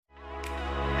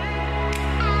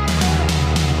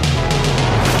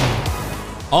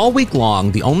All week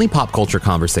long, the only pop culture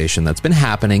conversation that's been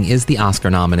happening is the Oscar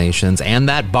nominations and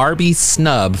that Barbie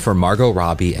snub for Margot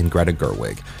Robbie and Greta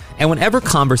Gerwig. And whenever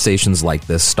conversations like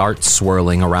this start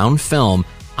swirling around film,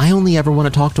 I only ever want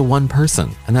to talk to one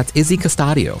person, and that's Izzy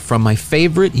Custodio from my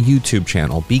favorite YouTube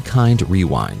channel, Be Kind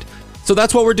Rewind. So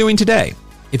that's what we're doing today.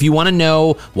 If you want to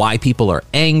know why people are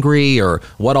angry or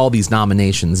what all these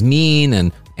nominations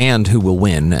mean and who will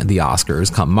win the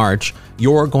Oscars come March,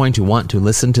 you're going to want to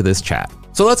listen to this chat.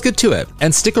 So let's get to it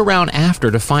and stick around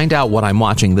after to find out what I'm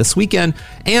watching this weekend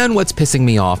and what's pissing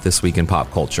me off this week in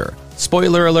pop culture.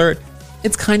 Spoiler alert,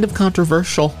 it's kind of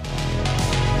controversial.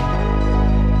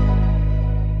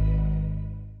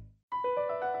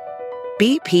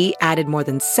 BP added more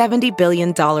than $70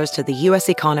 billion to the U.S.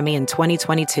 economy in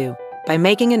 2022 by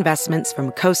making investments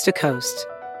from coast to coast.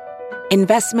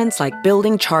 Investments like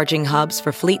building charging hubs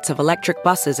for fleets of electric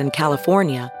buses in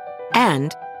California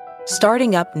and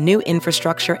starting up new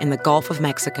infrastructure in the Gulf of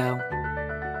Mexico.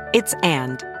 It's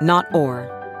and, not or.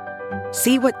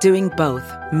 See what doing both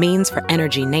means for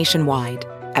energy nationwide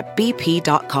at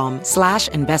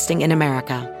bp.com/investing in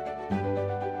America.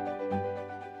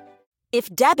 If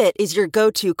debit is your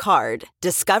go-to card,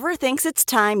 Discover thinks it's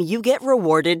time you get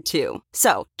rewarded too.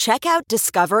 So, check out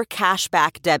Discover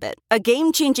Cashback Debit, a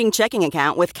game-changing checking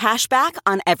account with cash back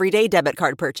on everyday debit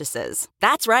card purchases.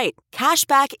 That's right,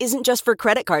 cashback isn't just for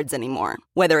credit cards anymore.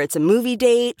 Whether it's a movie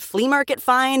date, flea market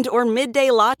find, or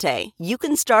midday latte, you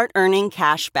can start earning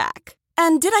cash back.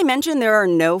 And did I mention there are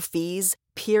no fees,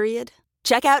 period?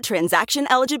 Check out transaction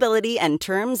eligibility and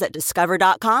terms at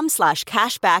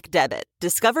discover.com/cashbackdebit.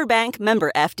 Discover Bank,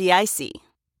 member FDIC.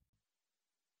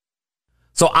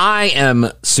 So I am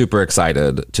super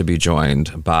excited to be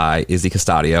joined by Izzy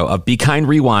Custodio of Be Kind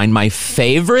Rewind, my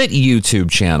favorite YouTube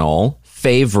channel.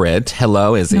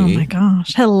 Hello, Izzy. Oh my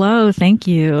gosh. Hello. Thank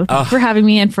you. Thanks for having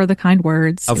me and for the kind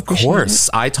words. Of course.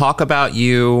 I talk about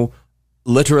you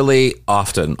literally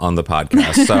often on the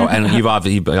podcast. So, and you've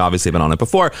obviously been on it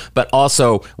before, but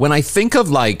also when I think of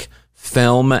like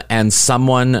film and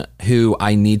someone who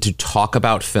I need to talk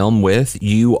about film with,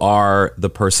 you are the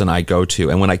person I go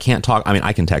to. And when I can't talk, I mean,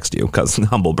 I can text you because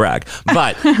humble brag,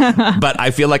 but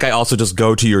I feel like I also just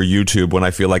go to your YouTube when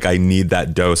I feel like I need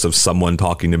that dose of someone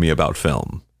talking to me about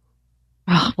film.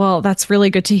 Oh, well, that's really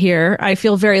good to hear. I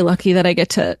feel very lucky that I get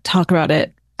to talk about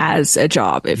it as a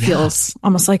job. It feels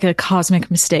almost like a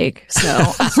cosmic mistake. So,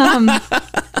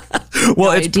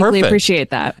 well, it's I deeply perfect.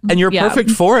 Appreciate that. And you're perfect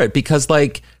for it because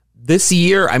like this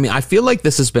year, I mean, I feel like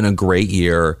this has been a great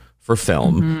year for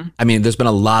film. Mm-hmm. I mean, there's been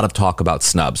a lot of talk about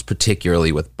snubs,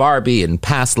 particularly with Barbie and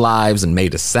Past Lives and May,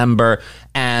 December.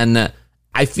 And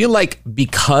I feel like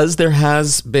because there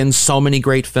has been so many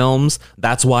great films,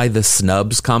 that's why the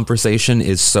snubs conversation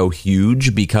is so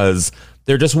huge, because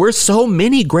there just were so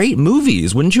many great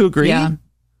movies. Wouldn't you agree? Yeah,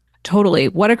 totally.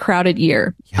 What a crowded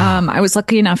year. Yeah. I was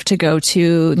lucky enough to go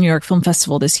to New York Film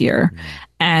Festival this year.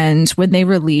 And when they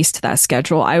released that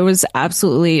schedule, I was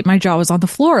absolutely, my jaw was on the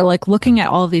floor, like looking at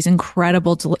all of these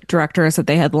incredible directors that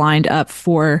they had lined up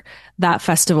for that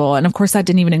festival. And of course, that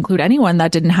didn't even include anyone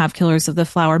that didn't have Killers of the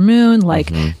Flower Moon. Like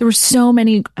there were so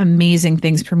many amazing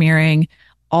things premiering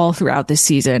all throughout this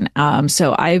season.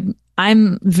 So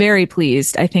I'm very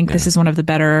pleased. I think this is one of the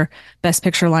better Best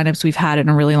Picture lineups we've had in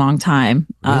a really long time.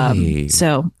 Really?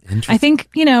 So I think,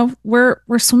 you know, we're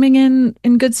swimming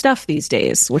in good stuff these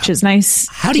days, which is nice.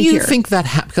 How do you think that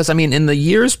because I mean, in the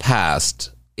years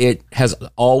past, it has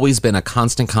always been a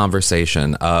constant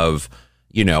conversation of,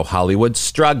 you know, Hollywood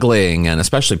struggling, and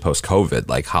especially post-COVID,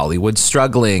 like Hollywood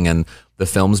struggling and the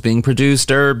films being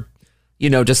produced are, you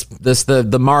know, just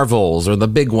the Marvels or the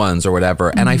big ones or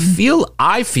whatever. And I feel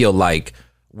like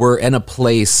we're in a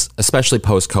place, especially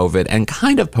post-COVID and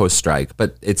kind of post-strike,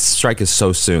 but strike is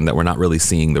so soon that we're not really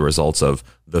seeing the results of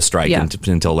the strike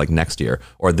until like next year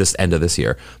or this end of this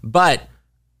year. But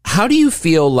how do you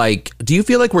feel like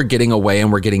we're getting away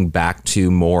and we're getting back to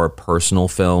more personal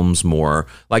films, more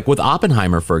like with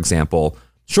Oppenheimer, for example?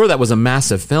 Sure, that was a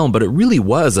massive film, but it really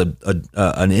was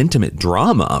an intimate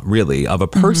drama, really, of a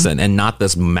person and not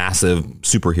this massive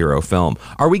superhero film.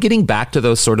 Are we getting back to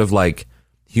those sort of like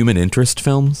human interest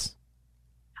films?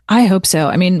 I hope so.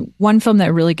 I mean, one film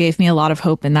that really gave me a lot of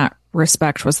hope in that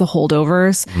respect was The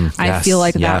Holdovers. I feel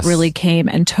like that really came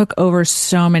and took over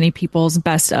so many people's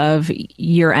best of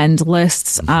year-end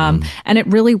lists. And it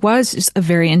really was just a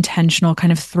very intentional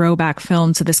kind of throwback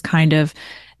film to this kind of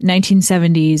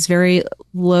 1970s, very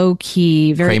low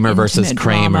key, very Kramer versus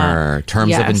Kramer, drama.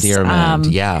 Terms of Endearment.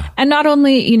 And not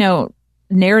only, you know,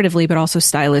 narratively, but also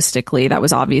stylistically, that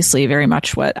was obviously very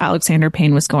much what Alexander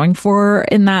Payne was going for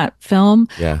in that film.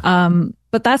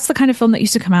 but that's the kind of film that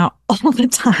used to come out all the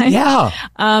time. Yeah.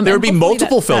 There would be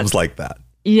multiple films like that.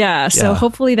 Yeah. So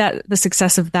hopefully that the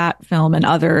success of that film and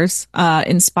others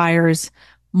inspires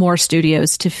more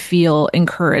studios to feel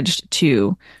encouraged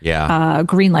to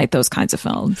greenlight those kinds of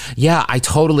films. Yeah, I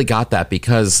totally got that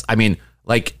because, I mean,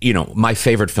 like, you know, my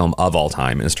favorite film of all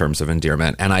time in terms of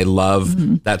endearment. And I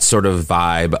love that sort of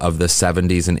vibe of the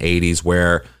 70s and 80s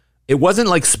where it wasn't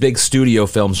like big studio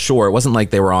films. Sure, it wasn't like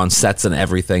they were on sets and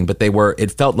everything, but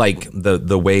it felt like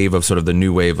the wave of sort of the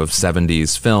new wave of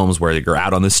 70s films where you're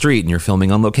out on the street and you're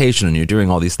filming on location and you're doing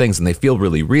all these things and they feel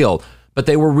really real. But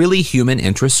they were really human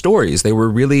interest stories. They were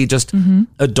really just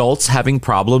adults having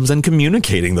problems and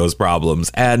communicating those problems.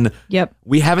 And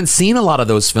we haven't seen a lot of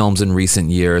those films in recent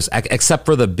years, except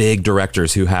for the big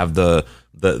directors who have the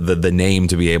name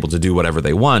to be able to do whatever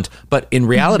they want. But in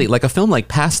reality, like a film like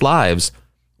Past Lives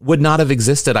would not have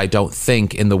existed, I don't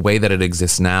think, in the way that it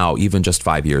exists now, even just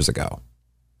 5 years ago.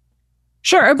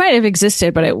 Sure, it might have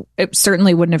existed, but it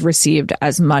certainly wouldn't have received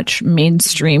as much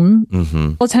mainstream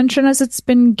attention as it's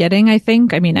been getting, I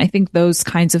think. I mean, I think those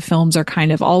kinds of films are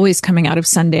kind of always coming out of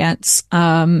Sundance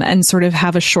and sort of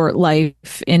have a short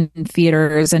life in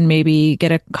theaters and maybe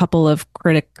get a couple of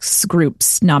critics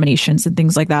groups nominations and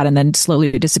things like that and then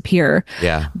slowly disappear.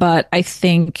 Yeah. But I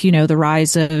think, you know, the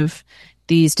rise of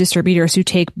these distributors who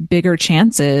take bigger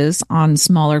chances on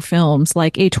smaller films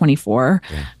like A24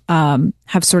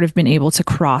 have sort of been able to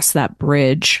cross that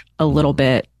bridge a little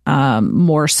bit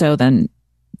more so than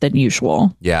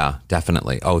usual. Yeah,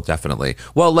 definitely. Oh, definitely.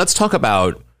 Well, let's talk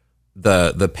about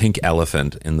the pink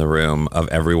elephant in the room of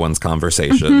everyone's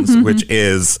conversations, which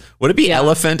is, would it be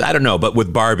elephant? I don't know, but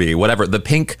with Barbie, whatever, the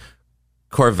pink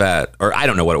Corvette, or I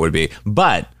don't know what it would be,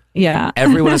 but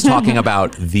everyone is talking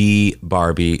about the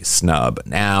Barbie snub.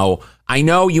 Now, I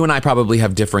know you and I probably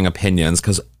have differing opinions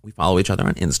because we follow each other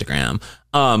on Instagram.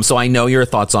 So I know your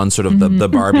thoughts on sort of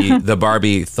the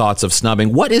Barbie thoughts of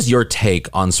snubbing. What is your take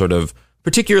on sort of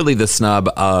particularly the snub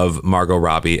of Margot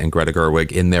Robbie and Greta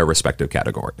Gerwig in their respective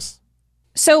categories?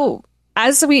 So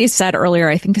as we said earlier,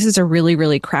 I think this is a really,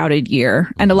 really crowded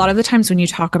year. And a lot of the times when you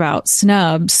talk about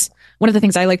snubs, one of the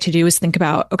things I like to do is think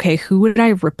about, okay, who would I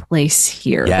replace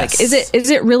here? Yes. Like,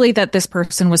 is it really that this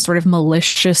person was sort of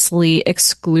maliciously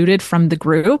excluded from the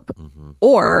group?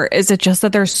 Or is it just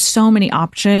that there's so many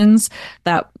options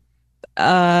that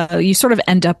you sort of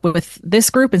end up with this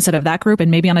group instead of that group,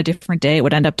 and maybe on a different day it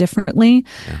would end up differently?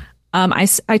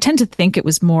 I tend to think it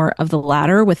was more of the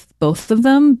latter with both of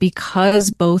them because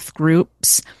both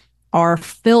groups are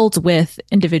filled with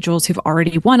individuals who've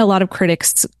already won a lot of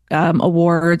critics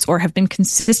awards or have been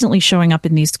consistently showing up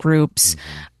in these groups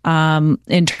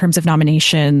in terms of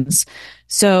nominations.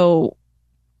 So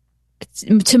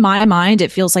to my mind,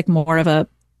 it feels like more of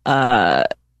a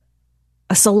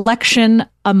selection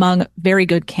among very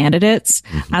good candidates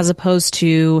as opposed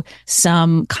to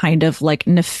some kind of like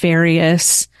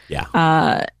nefarious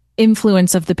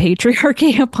influence of the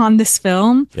patriarchy upon this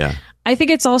film. I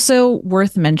think it's also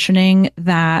worth mentioning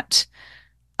that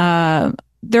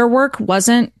their work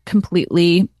wasn't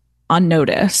completely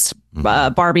unnoticed.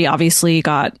 Barbie obviously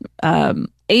got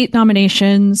 8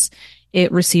 nominations.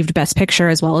 It received Best Picture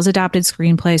as well as Adapted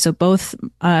Screenplay. So both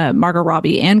Margot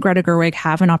Robbie and Greta Gerwig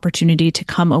have an opportunity to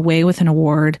come away with an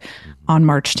award on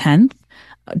March 10th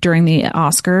during the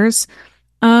Oscars.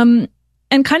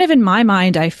 And kind of in my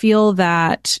mind, I feel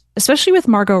that, especially with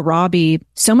Margot Robbie,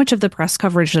 so much of the press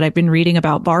coverage that I've been reading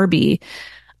about Barbie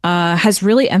has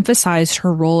really emphasized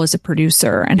her role as a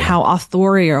producer and how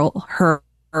authorial her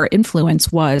influence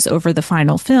was over the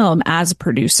final film as a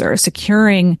producer,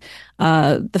 securing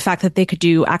the fact that they could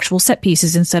do actual set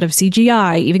pieces instead of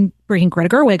CGI, even bringing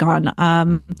Greta Gerwig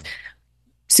on,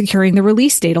 securing the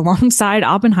release date alongside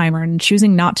Oppenheimer and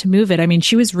choosing not to move it. I mean,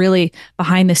 she was really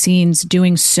behind the scenes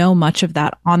doing so much of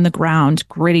that on the ground,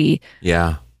 gritty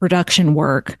production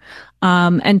work.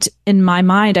 And in my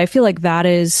mind, I feel like that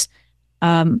is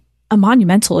a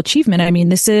monumental achievement. I mean,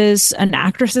 this is an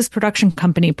actress's production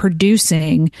company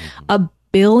producing a $1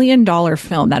 billion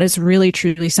film. That is really,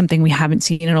 truly something we haven't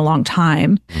seen in a long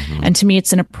time. And to me,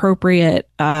 it's an appropriate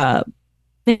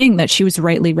thing that she was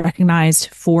rightly recognized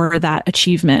for that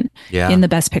achievement in the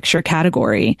Best Picture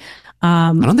category.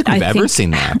 I don't think we've ever seen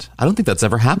that. I don't think that's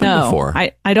ever happened before.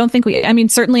 I don't think I mean,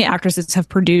 certainly actresses have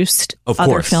produced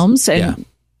other films and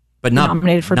but not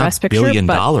nominated for Best Picture. $1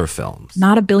 billion films.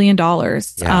 Not $1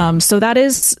 billion. So that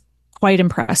is quite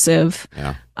impressive.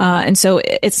 And so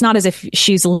it's not as if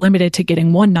she's limited to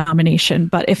getting one nomination,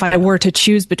 but if I were to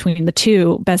choose between the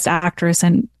two, Best Actress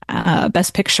and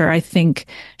Best Picture, I think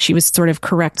she was sort of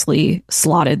correctly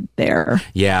slotted there.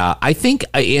 Yeah, I think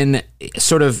in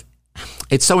sort of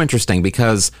It's so interesting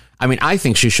because, I mean, I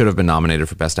think she should have been nominated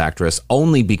for Best Actress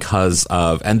only because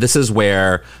of, and this is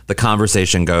where the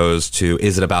conversation goes to,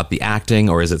 is it about the acting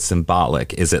or is it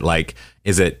symbolic? Is it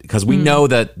because we know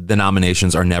that the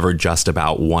nominations are never just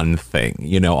about one thing,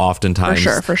 oftentimes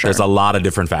for sure. There's a lot of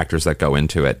different factors that go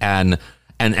into it. And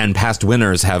past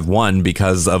winners have won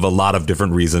because of a lot of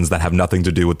different reasons that have nothing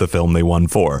to do with the film they won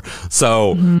for.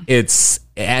 So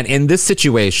and in this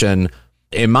situation,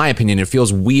 in my opinion, it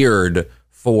feels weird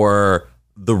for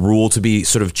the rule to be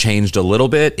sort of changed a little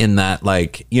bit in that,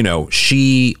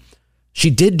 she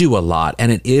did do a lot.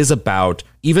 And it is about,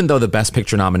 even though the Best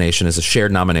Picture nomination is a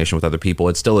shared nomination with other people,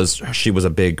 it still is, she was a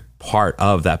big part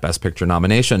of that Best Picture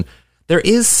nomination. There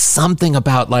is something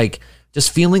about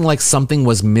just feeling like something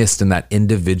was missed in that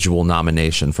individual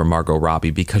nomination for Margot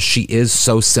Robbie, because she is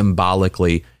so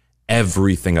symbolically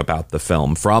everything about the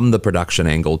film, from the production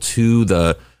angle to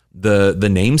the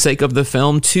namesake of the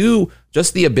film to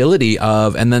just the ability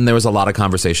of, and then there was a lot of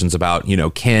conversations about,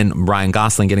 Ryan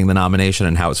Gosling getting the nomination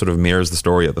and how it sort of mirrors the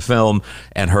story of the film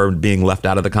and her being left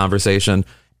out of the conversation,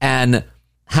 and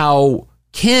how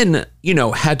Ken,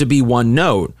 had to be one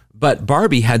note, but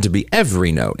Barbie had to be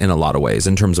every note in a lot of ways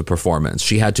in terms of performance.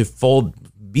 She had to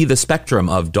be the spectrum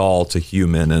of doll to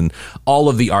human and all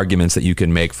of the arguments that you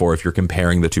can make for if you're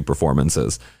comparing the two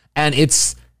performances. And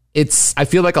I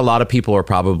feel like a lot of people are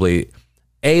probably,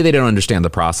 they don't understand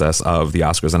the process of the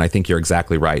Oscars. And I think you're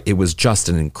exactly right. It was just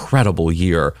an incredible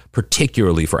year,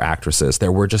 particularly for actresses.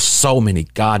 There were just so many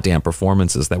goddamn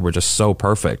performances that were just so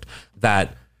perfect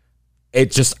that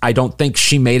I don't think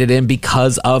she made it in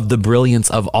because of the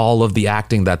brilliance of all of the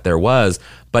acting that there was.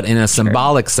 But in a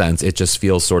symbolic sense, it just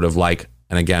feels sort of like,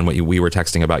 and again, what we were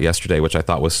texting about yesterday, which I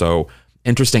thought was so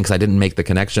interesting because I didn't make the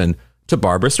connection to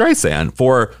Barbra Streisand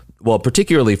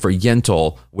particularly for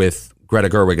Yentl with Greta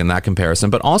Gerwig in that comparison,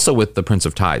 but also with The Prince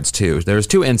of Tides too. There's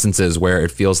two instances where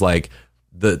it feels like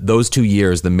those 2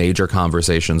 years, the major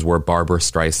conversations where Barbra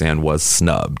Streisand was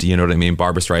snubbed. You know what I mean?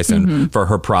 Barbra Streisand for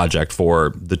her project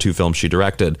for the two films she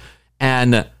directed.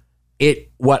 And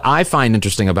what I find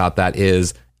interesting about that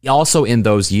is also in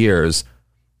those years,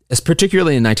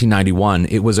 particularly in 1991,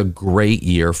 it was a great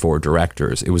year for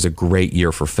directors. It was a great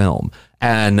year for film.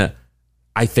 And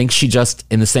I think she just,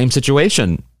 in the same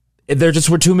situation, there just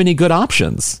were too many good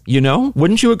options,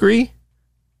 Wouldn't you agree?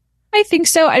 I think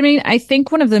so. I mean, I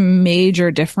think one of the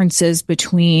major differences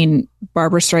between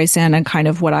Barbra Streisand and kind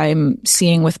of what I'm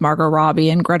seeing with Margot Robbie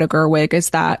and Greta Gerwig is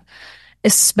that,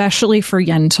 especially for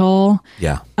Yentl,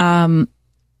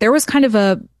 there was kind of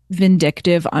a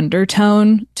vindictive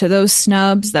undertone to those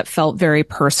snubs that felt very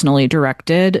personally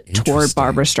directed toward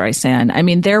Barbra Streisand. I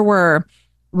mean, there were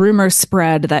rumors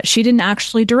spread that she didn't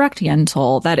actually direct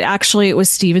Yentl, that actually it was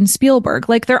Steven Spielberg.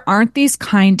 There aren't these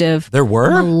kind of... There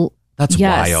were? That's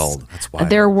wild. That's wild.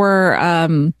 There were,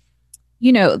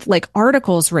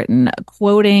 articles written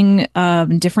quoting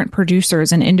different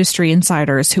producers and industry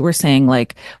insiders who were saying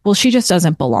well, she just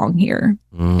doesn't belong here.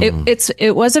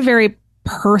 It was a very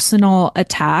personal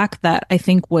attack that I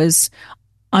think was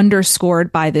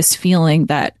underscored by this feeling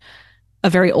that a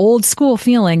very old school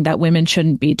feeling that women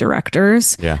shouldn't be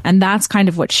directors. Yeah. And that's kind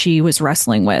of what she was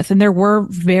wrestling with. And there were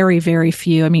very, very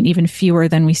few, I mean, even fewer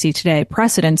than we see today,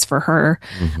 precedents for her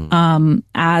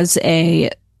as a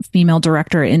female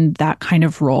director in that kind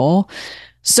of role.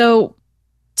 So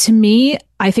to me,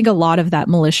 I think a lot of that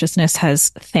maliciousness has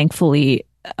thankfully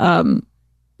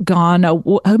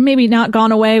maybe not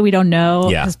gone away. We don't know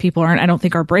because people I don't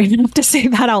think are brave enough to say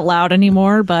that out loud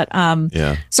anymore, but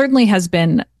certainly has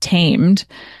been tamed.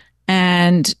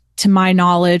 And to my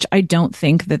knowledge, I don't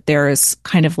think that there is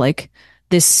kind of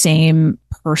this same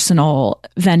personal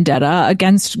vendetta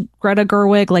against Greta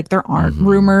Gerwig. There aren't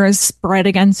rumors spread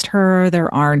against her.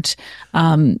 There aren't,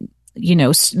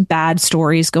 bad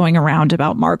stories going around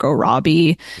about Margot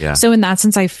Robbie. Yeah. So in that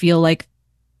sense, I feel like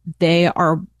they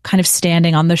are kind of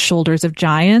standing on the shoulders of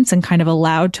giants and kind of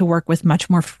allowed to work with much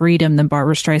more freedom than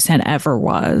Barbra Streisand ever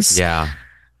was. Yeah.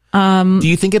 Do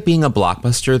you think it being a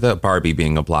blockbuster, that Barbie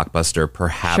being a blockbuster,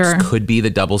 perhaps could be the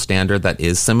double standard that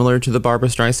is similar to the Barbra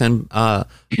Streisand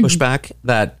pushback?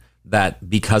 that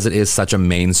because it is such a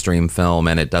mainstream film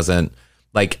and it doesn't,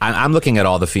 I'm looking at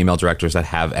all the female directors that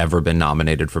have ever been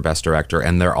nominated for Best Director,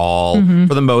 and they're all,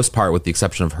 for the most part, with the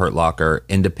exception of Hurt Locker,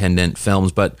 independent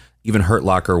films. But even Hurt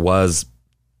Locker was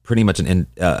pretty much an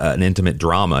intimate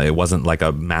drama. It wasn't like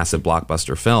a massive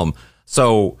blockbuster film.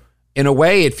 So in a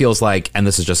way, it feels like, and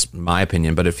this is just my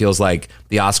opinion, but it feels like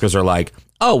the Oscars are like,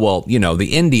 oh, well, the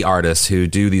indie artists who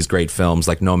do these great films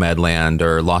like Nomadland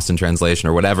or Lost in Translation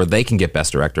or whatever, they can get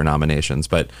Best Director nominations,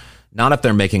 but not if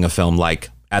they're making a film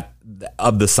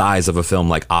of the size of a film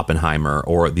like Oppenheimer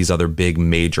or these other big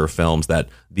major films that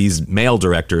these male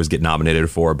directors get nominated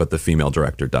for, but the female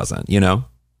director doesn't, you know?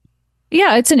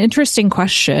 Yeah, it's an interesting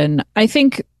question. I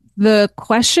think the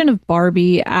question of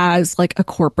Barbie as like a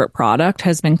corporate product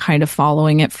has been kind of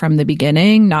following it from the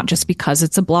beginning, not just because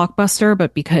it's a blockbuster,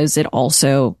 but because it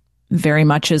also very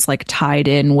much is like tied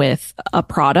in with a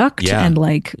product and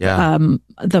like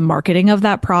the marketing of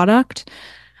that product.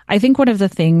 I think one of the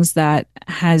things that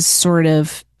has sort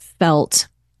of felt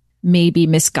maybe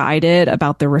misguided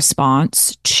about the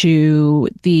response to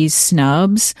these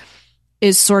snubs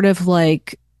is sort of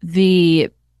like the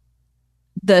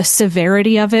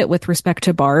severity of it with respect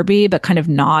to Barbie, but kind of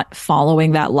not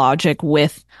following that logic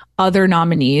with other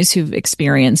nominees who've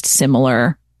experienced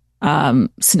similar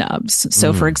snubs.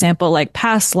 So, for example, like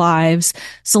Past Lives,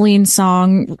 Celine's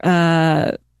song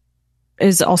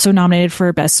is also nominated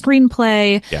for Best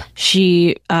Screenplay. Yeah.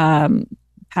 She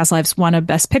Past Lives won a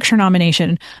Best Picture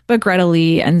nomination, but Greta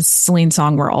Lee and Celine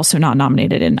Song were also not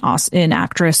nominated in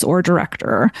actress or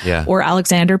director. Yeah. Or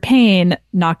Alexander Payne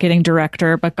not getting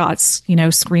director, but got,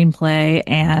 screenplay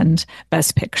and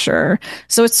Best Picture.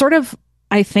 So it's sort of,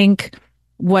 I think,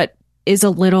 what is a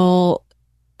little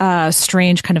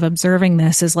strange kind of observing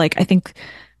this is like, I think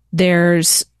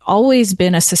there's always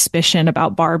been a suspicion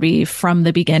about Barbie from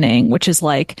the beginning, which is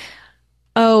like,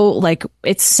 oh, like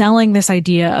it's selling this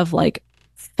idea of like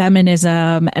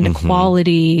feminism and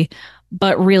equality,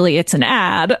 but really it's an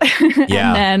ad. And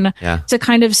then to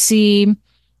kind of see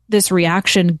this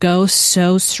reaction go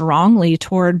so strongly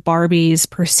toward Barbie's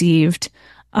perceived,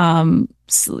 lack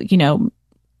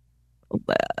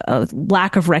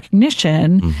of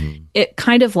recognition, it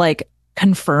kind of like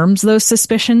confirms those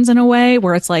suspicions in a way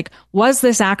where it's like, was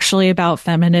this actually about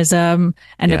feminism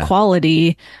and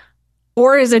equality?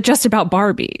 Or is it just about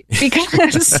Barbie?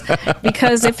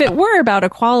 Because if it were about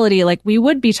equality, like we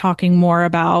would be talking more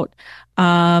about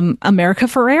America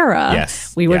Ferrera.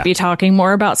 Yes. We would be talking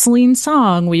more about Celine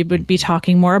Song. We would be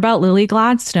talking more about Lily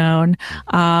Gladstone,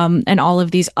 and all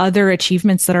of these other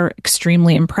achievements that are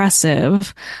extremely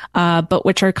impressive, but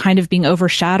which are kind of being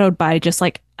overshadowed by just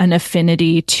like an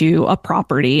affinity to a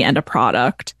property and a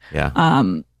product. Yeah.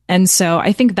 And so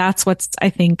I think that's what's,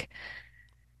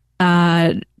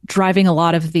 driving a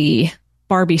lot of the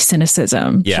Barbie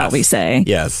cynicism, shall we say.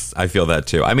 Yes, I feel that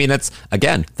too. I mean, it's,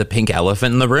 again, the pink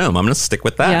elephant in the room. I'm going to stick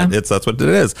with that. That's what it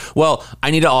is. Well,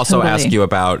 I need to also ask you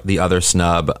about the other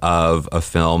snub of a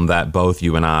film that both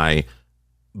you and I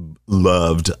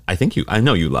loved. I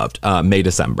know you loved, May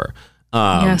December.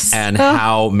 And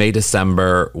how May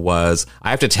December was, I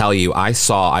have to tell you, I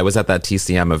was at that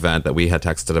TCM event that we had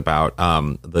texted about,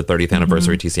 the 30th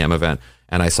anniversary TCM event,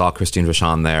 and I saw Christine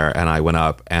Vachon there, and I went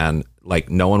up, and like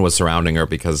no one was surrounding her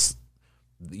because,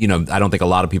 I don't think a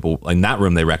lot of people in that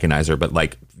room, they recognize her, but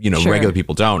like, regular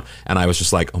people don't. And I was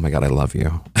just like, oh my God, I love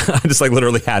you. I just like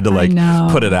literally had to like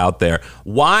put it out there.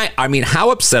 Why? I mean,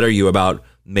 how upset are you about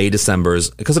May December's,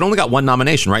 because it only got one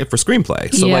nomination, right, for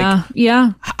screenplay. So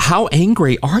how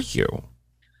angry are you?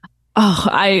 Oh,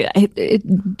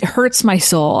 it hurts my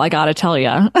soul. I gotta tell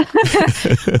you.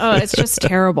 It's just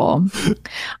terrible.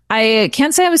 I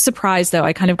can't say I was surprised though.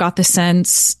 I kind of got the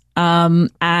sense,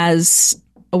 as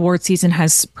award season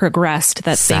has progressed,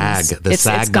 that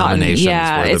SAG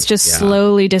nominations. It's just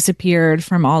slowly disappeared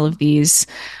from all of these,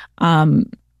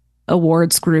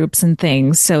 awards groups and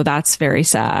things. So that's very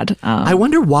sad. I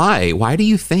wonder why. Why do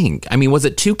you think? I mean, was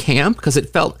it too camp? Because it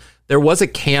felt there was a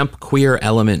camp queer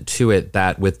element to it,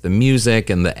 that with the music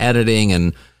and the editing,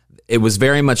 and it was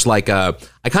very much like I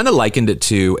kind of likened it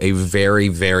to a very,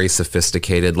 very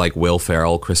sophisticated like Will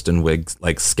Ferrell, Kristen Wiig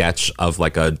like sketch of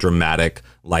like a dramatic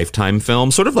Lifetime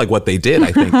film, sort of like what they did.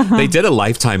 I think they did a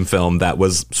Lifetime film that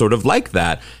was sort of like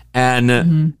that.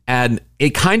 And it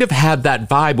kind of had that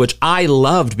vibe, which I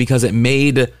loved because it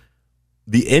made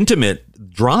the intimate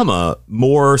drama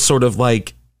more sort of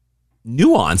like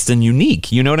nuanced and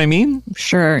unique. You know what I mean?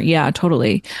 Sure. Yeah,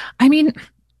 totally. I mean,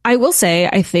 I will say,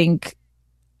 I think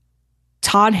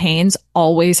Todd Haynes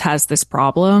always has this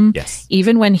problem. Yes.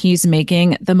 Even when he's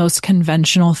making the most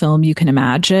conventional film you can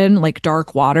imagine, like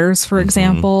Dark Waters, for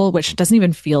example, which doesn't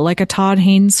even feel like a Todd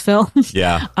Haynes film.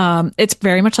 Yeah. It's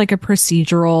very much like a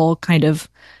procedural kind of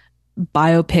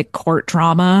biopic court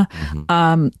drama.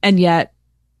 And yet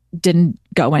didn't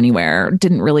go anywhere,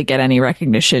 didn't really get any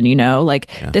recognition,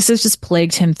 this has just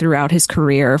plagued him throughout his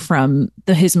career, from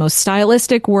his most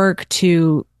stylistic work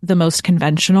to the most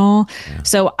conventional. Yeah.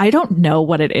 So I don't know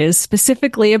what it is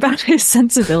specifically about his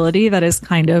sensibility that is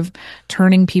kind of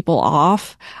turning people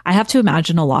off. I have to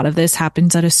imagine a lot of this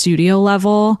happens at a studio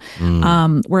level,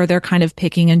 where they're kind of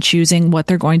picking and choosing what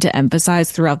they're going to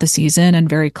emphasize throughout the season. And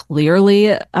very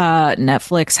clearly,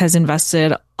 Netflix has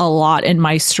invested a lot in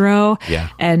Maestro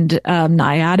and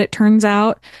Naiad, it turns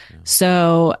out. Yeah.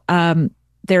 So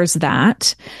there's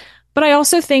that. But I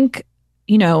also think,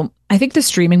 I think the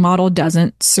streaming model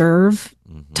doesn't serve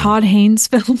Todd Haynes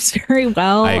films very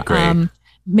well. I agree.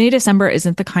 May December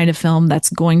isn't the kind of film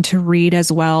that's going to read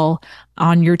as well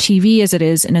on your TV as it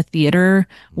is in a theater,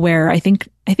 where I think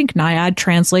Naiad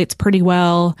translates pretty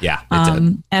well. Yeah, it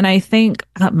did. And I think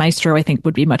Maestro,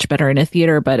 would be much better in a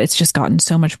theater, but it's just gotten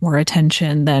so much more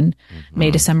attention than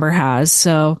May December has.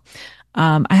 So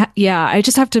I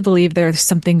just have to believe there's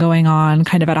something going on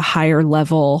kind of at a higher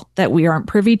level that we aren't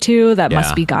privy to that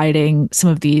must be guiding some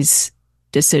of these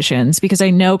decisions, because I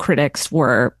know critics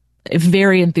were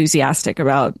very enthusiastic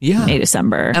about May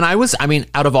December. And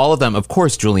out of all of them, of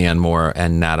course, Julianne Moore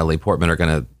and Natalie Portman are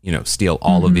going to, steal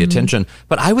all of the attention.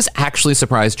 But I was actually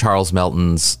surprised Charles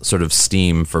Melton's sort of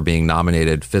steam for being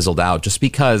nominated fizzled out, just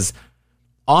because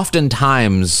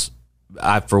oftentimes,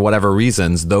 for whatever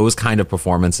reasons, those kind of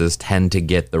performances tend to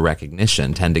get the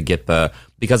recognition,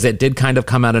 because it did kind of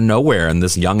come out of nowhere. And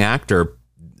this young actor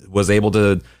was able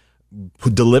to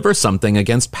deliver something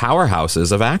against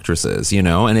powerhouses of actresses,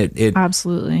 and it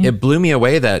absolutely, it blew me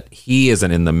away that he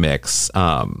isn't in the mix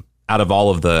out of all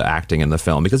of the acting in the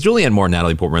film, because Julianne Moore and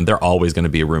Natalie Portman, they're always going to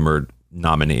be a rumored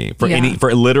nominee for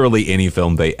literally any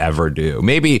film they ever do.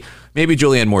 Maybe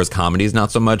Julianne Moore's comedies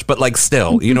not so much, but like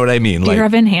still, you know what I mean? Like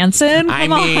Evan Hansen.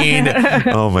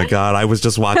 Oh my God, I was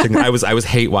just watching. I was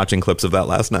hate watching clips of that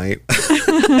last night.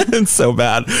 It's so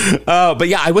bad. But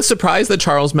yeah, I was surprised that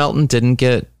Charles Melton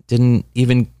didn't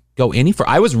even go any for.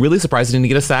 I was really surprised he didn't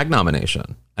get a SAG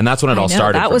nomination, and that's when it all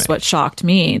started. That was what shocked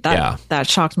me. That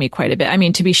shocked me quite a bit. I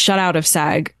mean, to be shut out of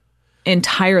SAG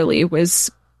entirely was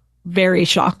very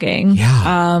shocking.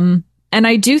 Yeah. And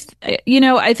I do,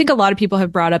 I think a lot of people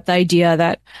have brought up the idea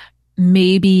that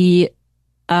maybe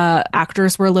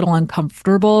actors were a little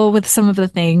uncomfortable with some of the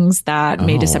things that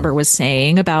May December was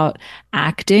saying about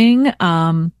acting,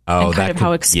 and kind of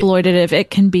how exploitative it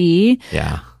can be.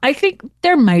 Yeah. I think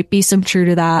there might be some truth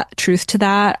to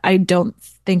that. I don't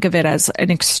think of it as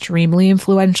an extremely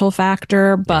influential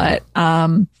factor, but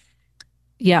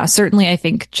certainly I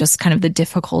think just kind of the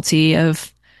difficulty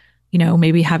of,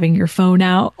 maybe having your phone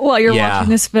out while you're watching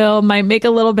this film might make a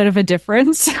little bit of a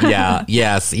difference.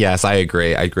 Yes, I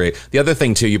agree. The other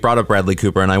thing too, you brought up Bradley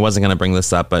Cooper, and I wasn't going to bring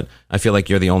this up, but I feel like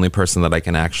you're the only person that I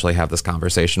can actually have this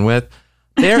conversation with.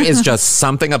 There is just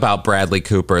something about Bradley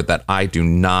Cooper that I do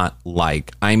not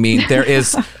like. I mean,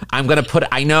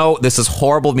 I know this is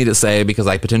horrible of me to say because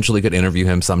I potentially could interview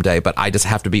him someday, but I just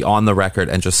have to be on the record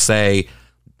and just say,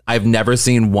 I've never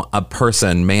seen a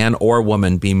person, man or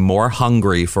woman, be more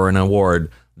hungry for an award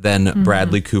than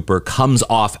Bradley Cooper comes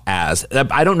off as.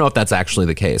 I don't know if that's actually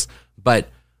the case, but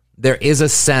there is a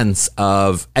sense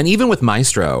of, and even with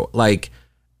Maestro, like,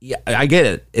 yeah, I get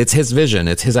it. It's his vision.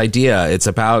 It's his idea. It's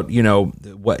about,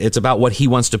 what he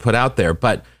wants to put out there.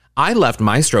 But I left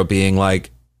Maestro being like,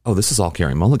 oh, this is all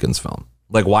Carey Mulligan's film.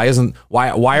 Like, why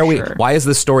is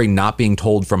this story not being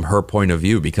told from her point of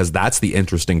view? Because that's the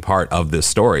interesting part of this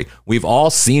story. We've all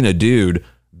seen a dude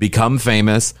become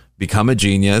famous, become a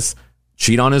genius,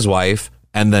 cheat on his wife,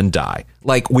 and then die.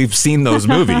 Like, we've seen those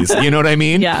movies. You know what I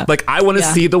mean? Yeah. Like, I want to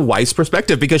see the wife's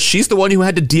perspective because she's the one who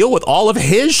had to deal with all of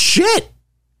his shit.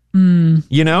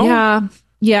 Yeah.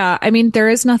 I mean, there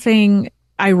is nothing,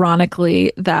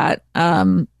 ironically, that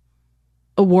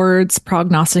awards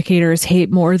prognosticators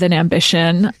hate more than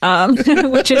ambition,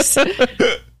 which is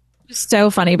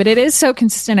so funny, but it is so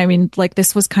consistent. I mean, like,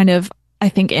 this was kind of, I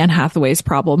think, Anne Hathaway's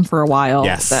problem for a while.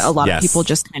 Yes, that a lot of people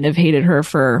just kind of hated her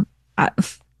for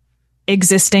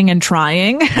existing and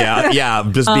trying.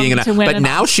 Just being but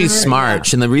now she's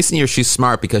smart. In the recent years, she's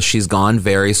smart because she's gone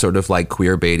very sort of like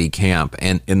queer baity camp,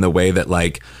 and in the way that,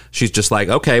 like, she's just like,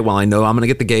 okay, well, I know I'm gonna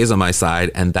get the gays on my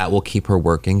side, and that will keep her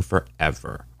working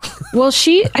forever. Well,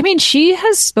 she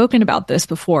has spoken about this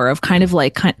before, of kind of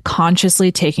like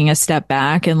consciously taking a step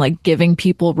back and like giving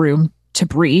people room to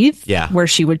breathe, where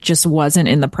she wasn't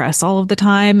in the press all of the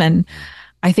time. And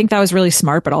I think that was really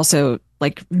smart, but also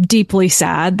like deeply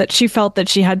sad that she felt that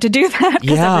she had to do that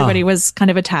because everybody was kind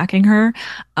of attacking her.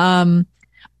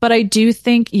 But I do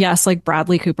think, yes, like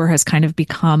Bradley Cooper has kind of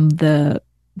become the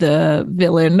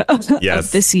villain of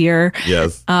this year.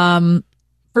 Yes.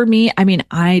 For me, I mean,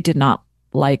 I did not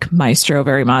like Maestro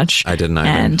very much. I didn't either.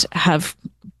 And have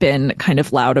been kind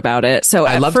of loud about it. So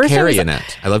I loved Carrie in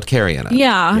it. I loved Carrie in it.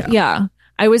 Yeah.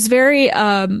 I was very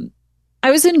I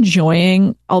was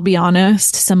enjoying, I'll be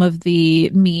honest, some of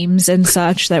the memes and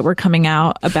such that were coming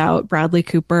out about Bradley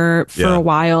Cooper for a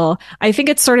while. I think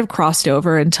it's sort of crossed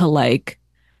over into like,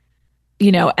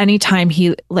 you know, anytime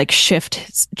he like shift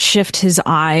his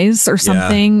eyes or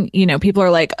something, you know, people are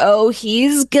like, oh,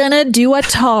 he's gonna do a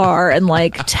tar and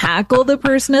like tackle the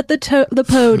person at the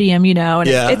podium, you know, and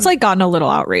it's like gotten a little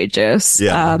outrageous.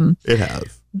 Yeah, it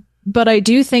has. But I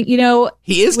do think, you know,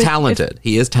 he is talented.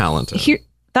 He is talented.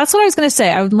 That's what I was going to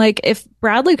say. I would like, if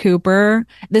Bradley Cooper,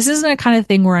 this isn't a kind of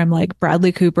thing where I'm like,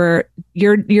 Bradley Cooper,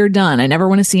 you're done. I never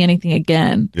want to see anything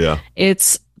again. Yeah.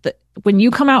 It's when you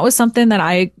come out with something that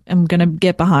I am going to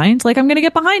get behind, like I'm going to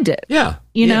get behind it. Yeah.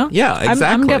 You know? Yeah,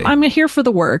 exactly. I'm here for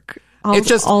the work.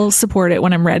 I'll support it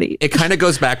when I'm ready. It kind of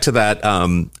goes back to that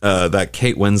that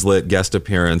Kate Winslet guest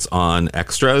appearance on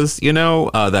Extras, you know,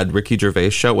 that Ricky Gervais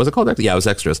show. Was it called Extras? Yeah, it was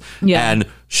Extras. Yeah. And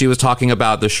she was talking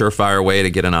about the surefire way to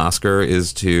get an Oscar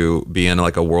is to be in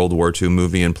like a World War II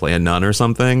movie and play a nun or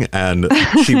something. And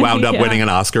she wound up winning an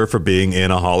Oscar for being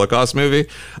in a Holocaust movie.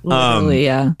 Literally,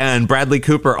 yeah. And Bradley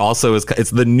Cooper also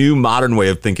it's the new modern way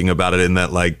of thinking about it, in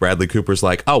that like Bradley Cooper's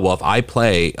like, oh, well, if I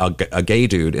play a gay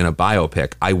dude in a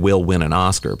biopic, I will win an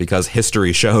Oscar because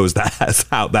history shows that's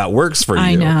how that works for you.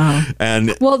 I know.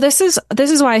 And well, this is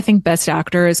why I think Best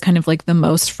Actor is kind of like the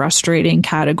most frustrating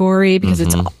category, because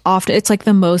it's like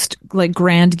the most like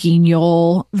grand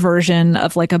guignol version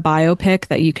of like a biopic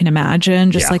that you can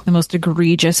imagine, just like the most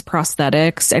egregious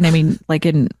prosthetics. And I mean, like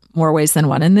in more ways than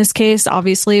one in this case,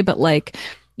 obviously, but like,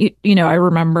 you know, I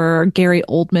remember Gary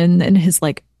Oldman and his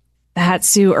like hat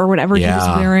suit or whatever he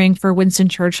was wearing for Winston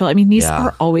Churchill. I mean, these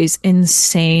are always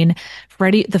insane.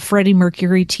 The Freddie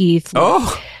Mercury teeth.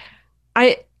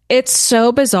 It's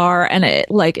so bizarre, and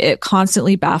it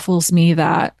constantly baffles me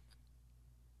that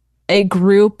a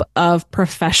group of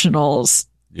professionals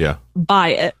buy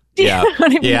it. Do you know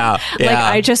what I mean? Like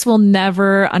I just will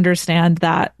never understand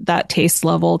that taste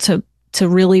level to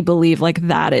really believe like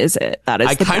that is it. That is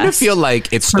I kind of feel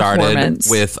like it started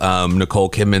with Nicole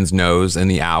Kidman's nose in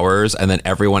The Hours, and then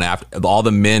everyone all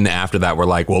the men after that were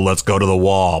like, well, let's go to the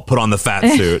wall, put on the fat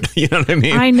suit. You know what I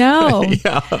mean? I know.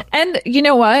 And you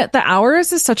know what? The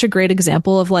Hours is such a great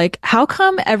example of like, how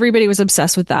come everybody was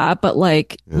obsessed with that, but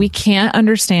like we can't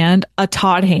understand a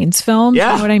Todd Haynes film? You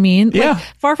know what I mean? Like,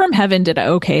 Far From Heaven did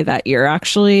okay that year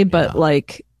actually, but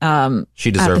like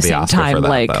she deserved the Oscar for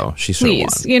that, though. She should have won.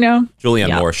 You know,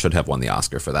 Julianne Moore should have won the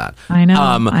Oscar for that. I know.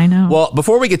 I know. Well,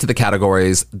 before we get to the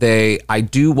categories, I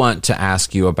do want to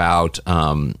ask you about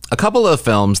a couple of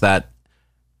films that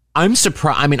I'm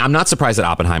surprised. I mean, I'm not surprised at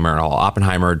Oppenheimer at all.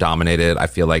 Oppenheimer dominated. I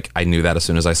feel like I knew that as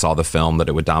soon as I saw the film that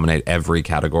it would dominate every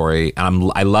category.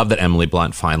 And I love that Emily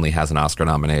Blunt finally has an Oscar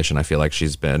nomination. I feel like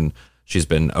she's been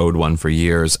owed one for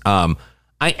years.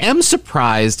 I am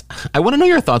surprised. I want to know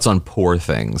your thoughts on Poor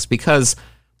Things, because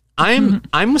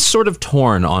I'm sort of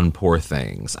torn on Poor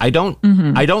Things. I don't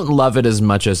love it as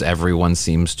much as everyone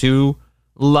seems to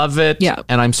love it. Yeah.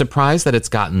 And I'm surprised that it's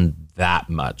gotten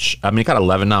that much. I mean, it got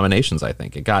 11 nominations, I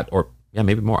think. It got, or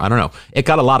maybe more. I don't know. It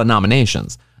got a lot of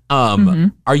nominations.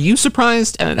 Are you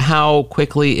surprised at how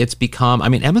quickly it's become? I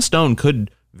mean, Emma Stone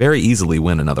could very easily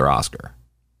win another Oscar.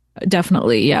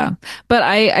 Definitely, yeah. But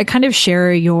I kind of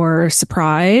share your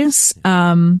surprise.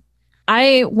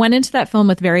 I went into that film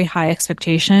with very high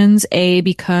expectations,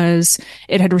 because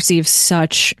it had received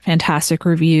such fantastic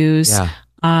reviews,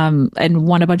 and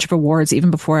won a bunch of awards even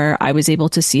before I was able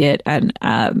to see it in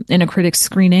a critics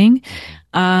screening.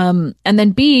 And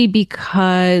then B,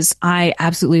 because I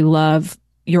absolutely love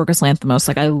Yorgos Lanthimos.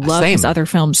 Like I love his other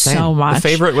films so much. The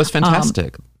Favorite was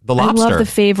fantastic. The Lobster. I love The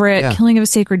Favorite, Killing of a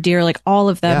Sacred Deer, like all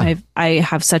of them I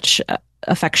have such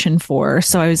affection for.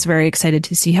 So I was very excited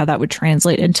to see how that would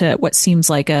translate into what seems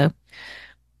like a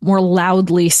more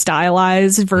loudly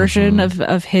stylized version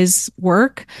of his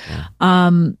work.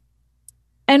 And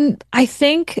I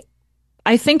think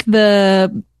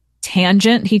the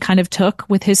tangent he kind of took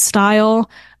with his style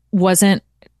wasn't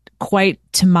quite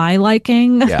to my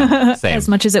liking as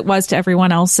much as it was to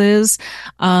everyone else's.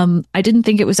 I didn't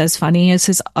think it was as funny as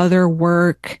his other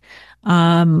work.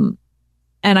 And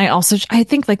I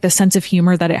think like the sense of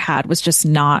humor that it had was just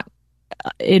not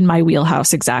in my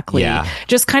wheelhouse exactly.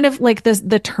 Just kind of like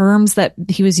the terms that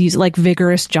he was using, like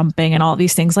vigorous jumping and all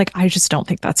these things. Like, I just don't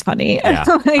think that's funny.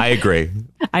 Like, I agree.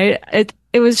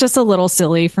 It was just a little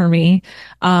silly for me.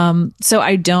 So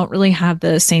I don't really have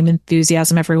the same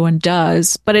enthusiasm everyone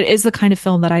does, but it is the kind of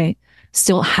film that I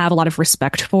still have a lot of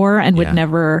respect for and would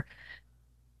never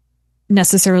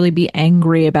necessarily be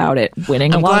angry about it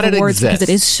winning a lot of awards because it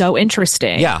is so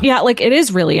interesting. Yeah, like it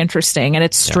is really interesting and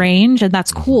it's strange, and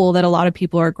that's cool that a lot of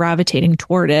people are gravitating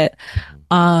toward it.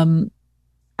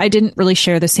 I didn't really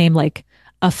share the same like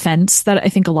offense that I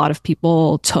think a lot of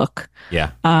people took.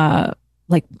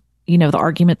 Like, you know, the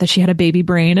argument that she had a baby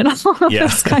brain and all of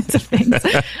those kinds of things.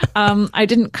 I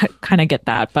didn't kind of get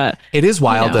that, but it is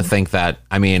wild to think that,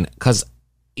 I mean, because,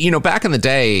 you know, back in the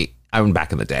day,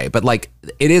 but like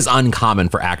it is uncommon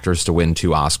for actors to win 2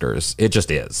 Oscars. It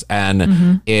just is.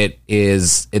 And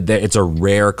it's a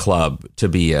rare club to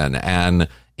be in. And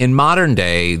in modern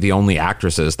day, the only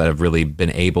actresses that have really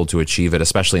been able to achieve it,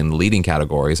 especially in the leading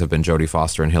categories, have been Jodie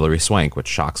Foster and Hilary Swank, which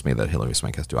shocks me that Hilary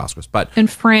Swank has 2 Oscars. And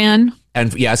Fran.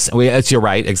 And yes, you're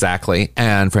right, exactly.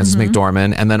 And Frances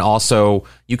McDormand. And then also,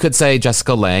 you could say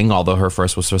Jessica Lange, although her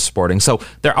first was for supporting. So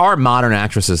there are modern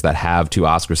actresses that have 2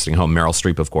 Oscars sitting home. Meryl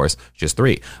Streep, of course, she has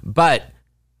 3. But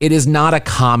it is not a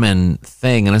common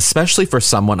thing. And especially for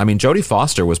someone, I mean, Jodie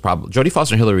Foster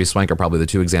and Hilary Swank are probably the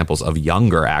 2 examples of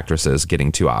younger actresses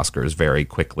getting 2 Oscars very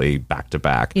quickly back to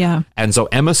back. Yeah. And so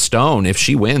Emma Stone, if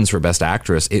she wins for Best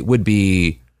Actress, it would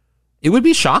be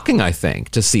shocking, I think,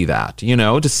 to see that, you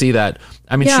know,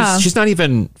 I mean, she's not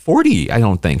even 40, I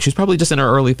don't think. She's probably just in her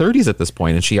early 30s at this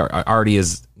point, and she already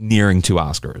is nearing 2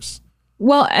 Oscars.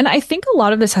 Well, and I think a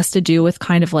lot of this has to do with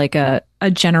kind of like a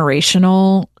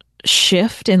generational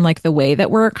shift in like the way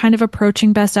that we're kind of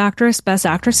approaching Best Actress. Best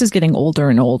Actress is getting older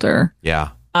and older.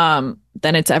 Than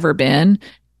it's ever been.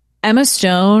 Emma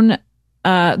Stone,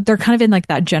 they're kind of in like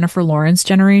that Jennifer Lawrence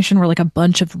generation where like a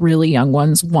bunch of really young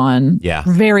ones won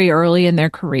very early in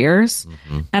their careers.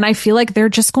 And I feel like they're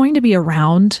just going to be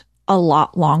around a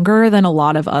lot longer than a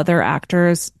lot of other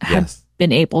actors have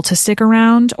been able to stick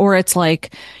around, or it's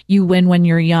like you win when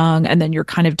you're young and then you're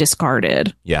kind of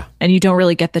discarded. And you don't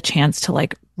really get the chance to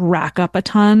like rack up a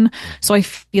ton. So I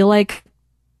feel like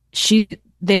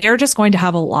they're just going to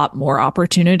have a lot more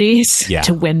opportunities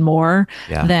to win more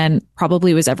than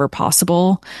probably was ever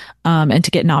possible, and to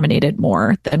get nominated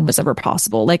more than was ever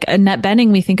possible. Like Annette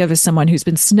Bening, we think of as someone who's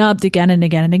been snubbed again and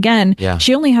again and again.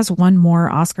 She only has 1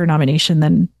 more Oscar nomination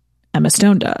than Emma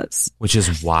Stone does. Which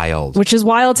is wild.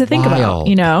 To think about,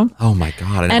 you know? Oh my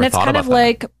God. And it's kind of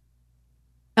like,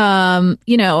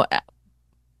 you know,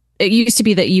 it used to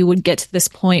be that you would get to this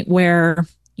point where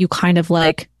you kind of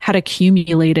like had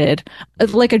accumulated,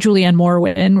 like a Julianne Moore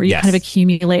win, where you kind of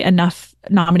accumulate enough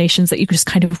nominations that you could just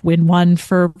kind of win one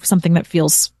for something that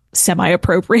feels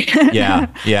semi-appropriate.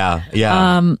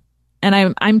 And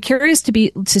I'm curious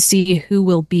to see who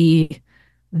will be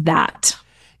that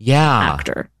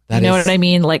actor. You know what I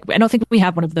mean? Like, I don't think we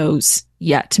have one of those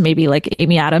yet. Maybe like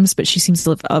Amy Adams, but she seems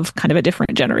to live of kind of a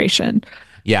different generation.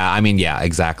 I mean,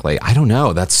 exactly. I don't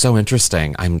know. That's so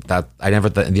interesting. The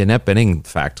Annette Bening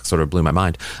fact sort of blew my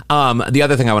mind. The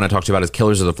other thing I want to talk to you about is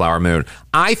Killers of the Flower Moon.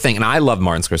 I think, and I love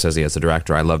Martin Scorsese as a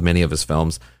director. I love many of his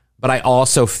films, but I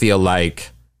also feel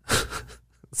like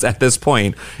at this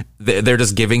point, they're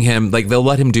just giving him, like, they'll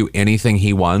let him do anything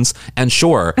he wants. And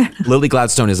sure, Lily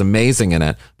Gladstone is amazing in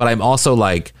it, but I'm also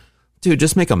like, dude,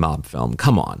 just make a mob film.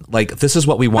 Come on. Like, this is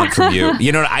what we want from you.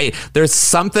 You know, there's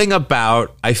something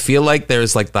about, I feel like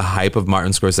there's like the hype of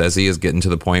Martin Scorsese is getting to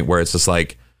the point where it's just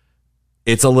like,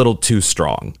 it's a little too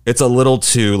strong. It's a little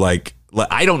too like,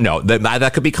 I don't know,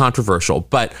 that could be controversial,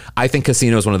 but I think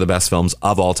Casino is one of the best films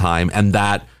of all time. And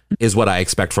that is what I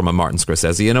expect from a Martin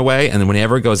Scorsese in a way. And then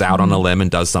whenever he goes out on a limb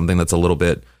and does something that's a little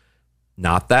bit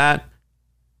not that,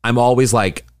 I'm always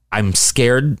like, I'm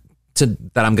scared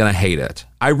that I'm going to hate it.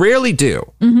 I rarely do,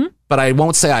 but I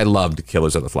won't say I loved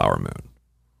Killers of the Flower Moon.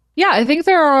 Yeah, I think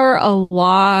there are a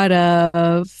lot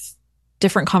of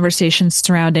different conversations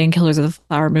surrounding Killers of the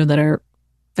Flower Moon that are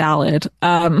valid.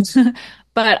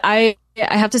 But I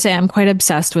have to say I'm quite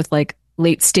obsessed with like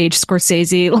late stage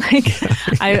Scorsese.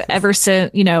 Like I ever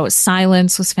since, you know,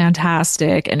 Silence was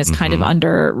fantastic and it's kind of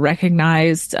under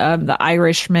recognized. The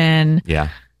Irishman. Yeah.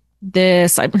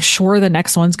 I'm sure the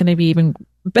next one's going to be even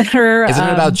better. Isn't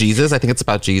it about Jesus? I think it's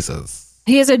about Jesus.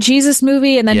 He has a Jesus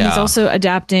movie, and then he's also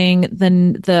adapting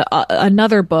the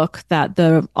another book that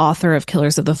the author of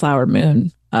Killers of the Flower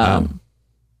Moon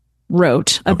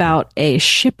wrote about a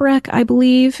shipwreck, I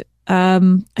believe. I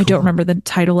don't remember the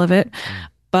title of it,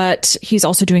 but he's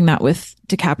also doing that with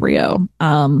DiCaprio.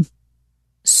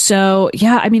 So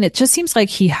yeah, I mean, it just seems like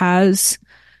he has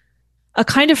a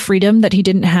kind of freedom that he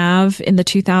didn't have in the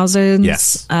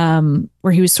 2000s,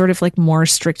 where he was sort of like more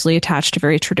strictly attached to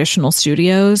very traditional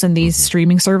studios, and these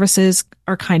streaming services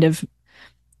are kind of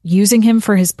using him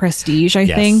for his prestige, I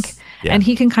think. Yeah. And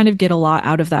he can kind of get a lot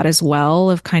out of that as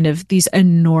well, of kind of these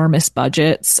enormous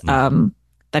budgets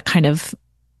that kind of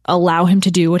allow him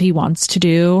to do what he wants to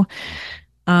do.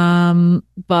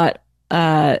 But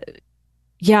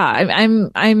yeah,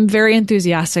 I'm very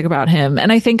enthusiastic about him,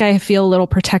 and I think I feel a little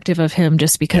protective of him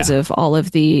just because of all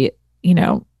of the, you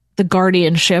know, the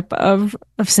guardianship of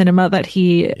cinema that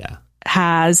he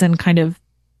has, and kind of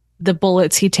the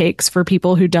bullets he takes for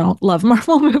people who don't love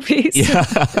Marvel movies. Yeah.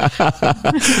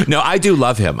 No, I do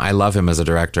love him. I love him as a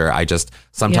director. I just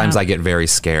sometimes I get very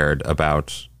scared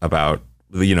about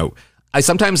you know, I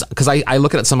sometimes, because I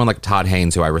look at someone like Todd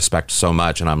Haynes, who I respect so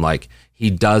much, and I'm like, he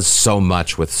does so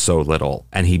much with so little,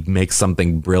 and he makes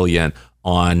something brilliant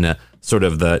on sort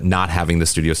of the not having the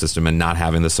studio system and not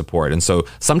having the support. And so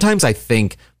sometimes I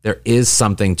think there is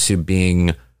something to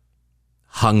being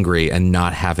hungry and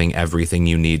not having everything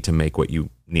you need to make what you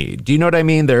need. Do you know what I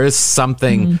mean? There is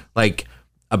something like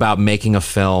about making a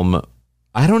film.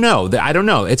 I don't know.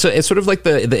 It's sort of like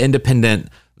the independent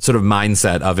sort of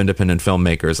mindset of independent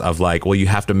filmmakers of like, well, you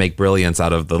have to make brilliance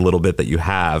out of the little bit that you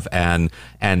have. And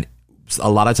a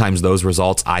lot of times those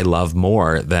results I love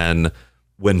more than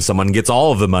when someone gets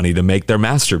all of the money to make their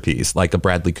masterpiece, like a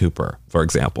Bradley Cooper, for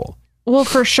example. Well,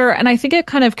 for sure. And I think it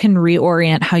kind of can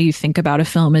reorient how you think about a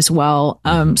film as well.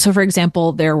 So, for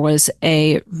example, there was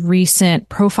a recent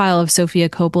profile of Sofia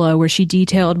Coppola where she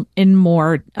detailed in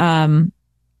more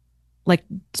like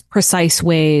precise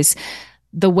ways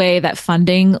the way that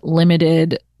funding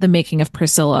limited the making of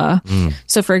Priscilla.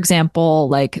 So, for example,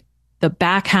 like the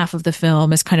back half of the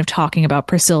film is kind of talking about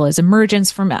Priscilla's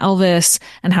emergence from Elvis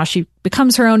and how she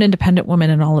becomes her own independent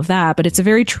woman and all of that. But it's a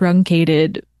very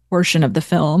truncated portion of the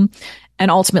film.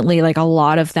 And ultimately, like a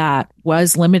lot of that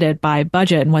was limited by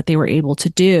budget and what they were able to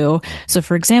do. So,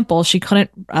 for example, she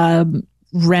couldn't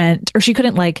rent, or she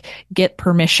couldn't like get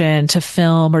permission to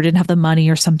film, or didn't have the money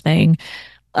or something,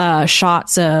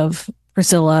 shots of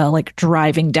Priscilla like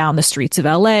driving down the streets of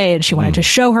LA, and she wanted to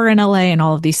show her in LA and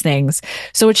all of these things.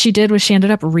 So what she did was she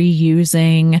ended up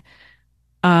reusing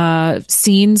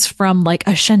scenes from like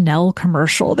a Chanel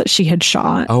commercial that she had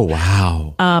shot. Oh,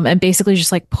 wow. And basically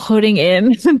just like putting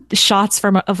in shots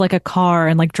of like a car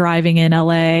and like driving in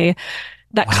LA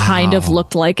that kind of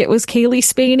looked like it was Kaylee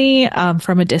Spaney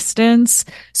from a distance.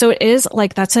 So it is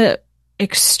like, that's a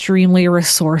extremely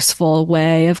resourceful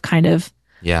way of kind of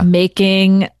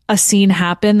making a scene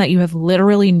happen that you have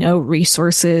literally no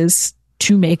resources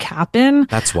to make happen.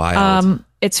 That's wild.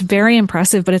 It's very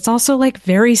impressive, but it's also like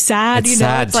very sad. It's you know,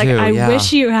 sad it's like too,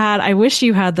 I wish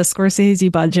you had the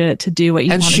Scorsese budget to do what you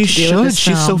wanted to do. And she should.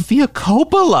 She's Sofia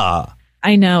Coppola.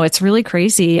 I know, it's really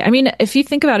crazy. I mean, if you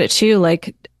think about it too,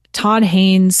 like Todd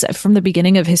Haynes from the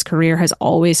beginning of his career has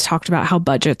always talked about how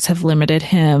budgets have limited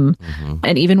him.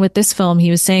 And even with this film,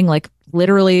 he was saying like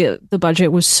literally the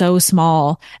budget was so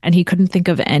small and he couldn't think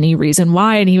of any reason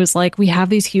why. And he was like, we have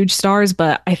these huge stars,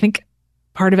 but I think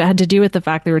part of it had to do with the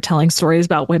fact they were telling stories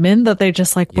about women that they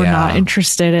just like were not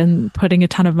interested in putting a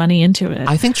ton of money into it.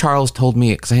 I think Charles told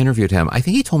me, because I interviewed him, I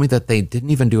think he told me that they didn't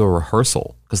even do a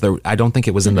rehearsal because I don't think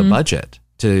it was in the budget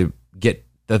to get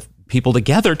the people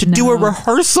together to do a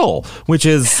rehearsal, which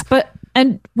is...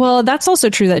 Well, that's also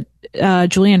true that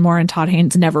Julianne Moore and Todd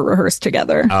Haynes never rehearsed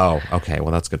together. Oh, okay.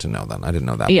 Well, that's good to know then. I didn't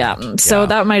know that. Yeah. So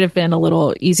that might have been a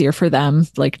little easier for them,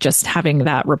 like just having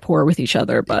that rapport with each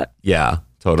other. But yeah,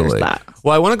 totally.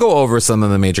 Well, I want to go over some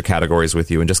of the major categories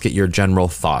with you and just get your general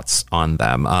thoughts on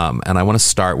them. And I want to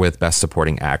start with Best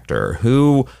Supporting Actor.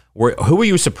 Who were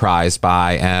you surprised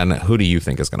by, and who do you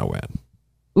think is going to win?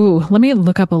 Ooh, let me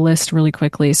look up a list really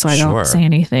quickly so I don't say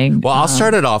anything. Well, I'll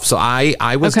start it off. So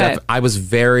I was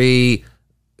very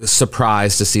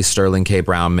surprised to see Sterling K.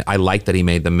 Brown. I like that he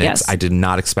made the mix. Yes. I did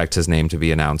not expect his name to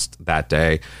be announced that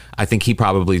day. I think he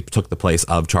probably took the place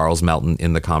of Charles Melton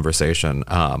in the conversation,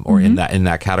 or in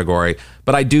that category.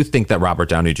 But I do think that Robert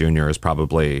Downey Jr. is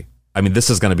probably... I mean, this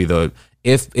is going to be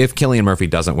if Cillian Murphy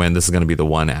doesn't win, this is going to be the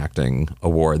one acting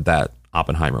award that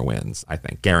Oppenheimer wins, I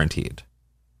think. Guaranteed.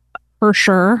 For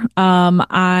sure.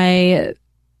 I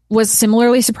was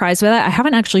similarly surprised by that. I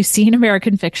haven't actually seen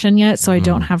American Fiction yet, so I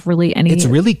don't have really any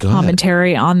really good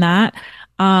commentary on that.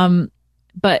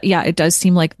 But yeah, it does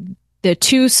seem like the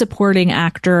two supporting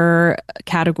actor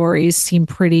categories seem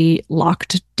pretty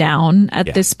locked down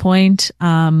at this point.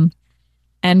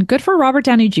 And good for Robert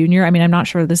Downey Jr. I mean, I'm not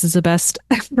sure this is the best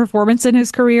performance in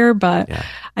his career, but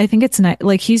I think it's nice.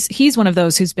 Like he's one of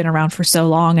those who's been around for so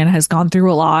long and has gone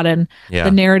through a lot, and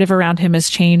the narrative around him has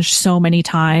changed so many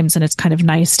times. And it's kind of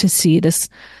nice to see this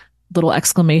little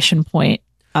exclamation point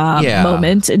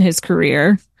moment in his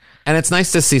career. And it's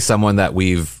nice to see someone that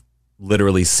we've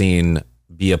literally seen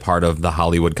be a part of the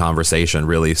Hollywood conversation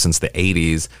really since the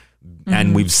 80s,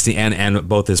 And we've seen and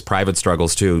both his private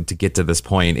struggles too to get to this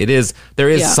point. There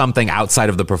is something outside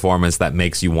of the performance that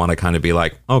makes you want to kind of be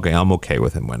like, okay, I'm okay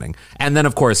with him winning. And then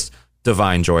of course,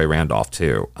 Divine Joy Randolph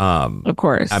too. Of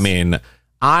course. I mean,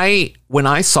 when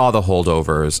I saw The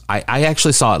Holdovers, I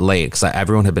actually saw it late because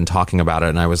everyone had been talking about it,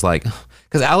 and I was like,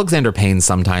 because Alexander Payne,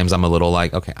 sometimes I'm a little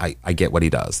like, okay, I get what he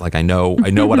does. Like I know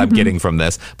what I'm getting from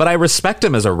this, but I respect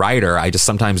him as a writer. I just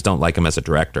sometimes don't like him as a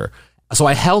director. So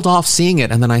I held off seeing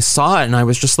it, and then I saw it, and I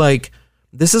was just like,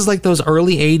 this is like those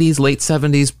early 80s, late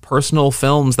 70s personal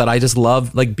films that I just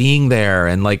love, like being there,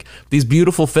 and like these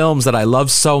beautiful films that I love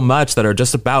so much that are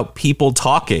just about people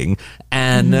talking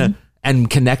and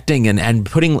connecting and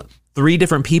putting three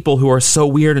different people who are so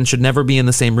weird and should never be in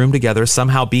the same room together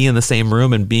somehow be in the same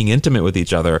room and being intimate with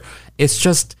each other. It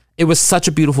was such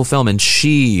a beautiful film, and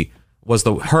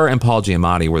her and Paul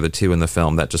Giamatti were the two in the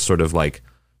film that just sort of like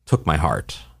took my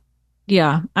heart.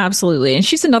 Yeah, absolutely. And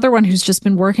she's another one who's just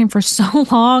been working for so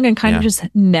long and kind of just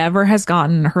never has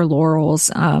gotten her laurels.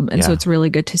 So it's really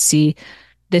good to see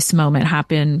this moment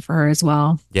happen for her as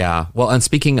well. Yeah. Well, and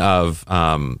speaking of,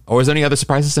 or is there any other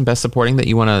surprises in Best Supporting that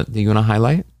you want to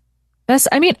highlight?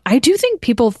 I do think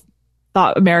people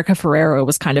thought America Ferrera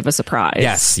was kind of a surprise.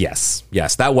 Yes.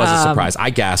 That was a surprise.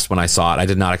 I gasped when I saw it. I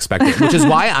did not expect it, which is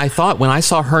why I thought when I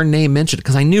saw her name mentioned,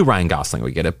 because I knew Ryan Gosling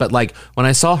would get it, but like when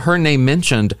I saw her name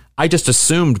mentioned, I just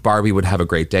assumed Barbie would have a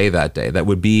great day that day. That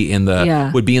would be in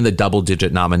the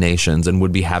double-digit nominations and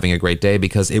would be having a great day,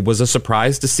 because it was a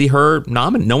surprise to see her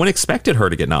nominated. No one expected her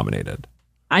to get nominated.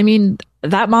 I mean,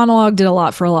 that monologue did a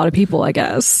lot for a lot of people, I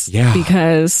guess. Yeah.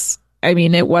 Because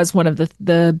it was one of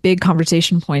the big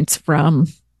conversation points from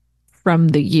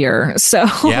the year. So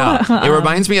yeah, it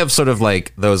reminds me of sort of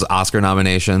like those Oscar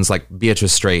nominations, like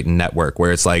Beatrice Straight in Network,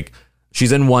 where it's like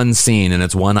she's in one scene and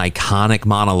it's one iconic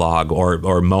monologue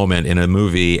or moment in a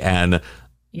movie, and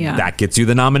that gets you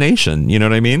the nomination. You know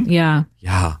what I mean? Yeah.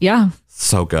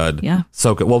 So good. Yeah.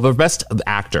 So good. Well, the Best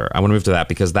Actor, I want to move to that,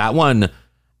 because that one,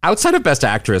 outside of Best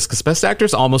Actress, because Best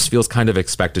Actress almost feels kind of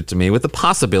expected to me with the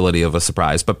possibility of a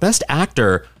surprise, but Best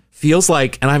Actor feels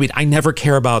like, and I never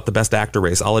care about the Best Actor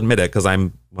race, I'll admit it, because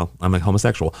I'm a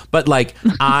homosexual, but like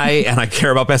I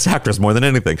care about Best Actress more than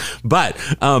anything. But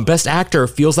Best Actor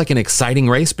feels like an exciting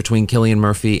race between Cillian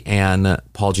Murphy and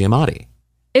Paul Giamatti.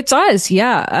 It does,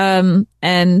 yeah.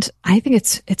 And I think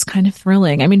it's kind of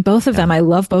thrilling. I mean, both of them, I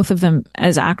love both of them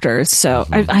as actors. So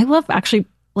I love actually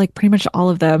like pretty much all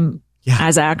of them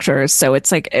as actors. So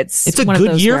it's like it's a one good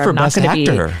of those year for Best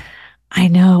Actor. I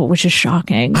know, which is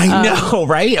shocking. I know,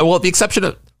 right? Well, with the exception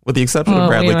of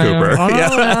Bradley Cooper.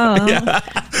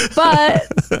 But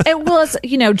it was,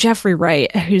 Jeffrey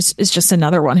Wright, is just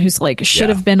another one who's like should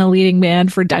have been a leading man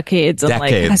for decades and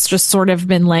like has just sort of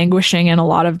been languishing in a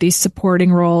lot of these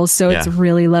supporting roles. So it's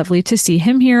really lovely to see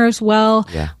him here as well.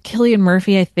 Yeah. Cillian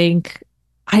Murphy, I think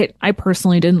I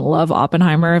personally didn't love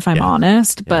Oppenheimer, if I'm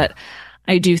honest, but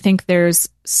I do think there's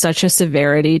such a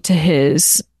severity to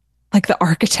his, like the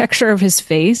architecture of his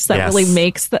face that really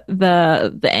makes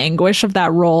the anguish of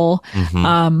that role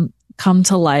come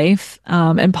to life.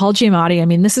 And Paul Giamatti, I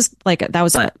mean, this is like, that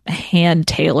was a hand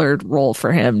tailored role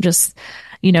for him. Just,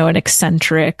 an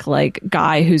eccentric like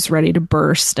guy who's ready to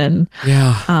burst and,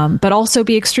 but also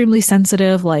be extremely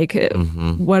sensitive. Like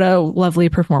what a lovely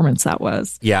performance that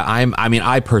was. Yeah.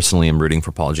 I personally am rooting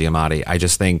for Paul Giamatti. I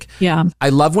just think, I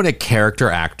love when a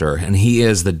character actor, and he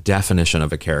is the definition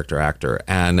of a character actor.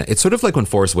 And it's sort of like when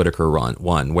Forrest Whitaker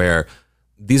won, where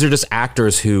these are just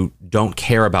actors who don't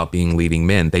care about being leading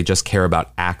men. They just care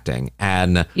about acting.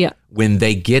 And when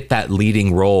they get that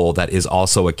leading role that is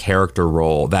also a character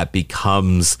role that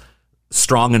becomes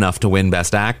strong enough to win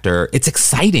Best Actor, it's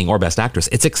exciting, or Best Actress.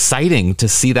 It's exciting to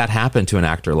see that happen to an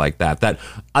actor like that. That,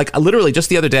 like, literally just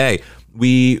the other day,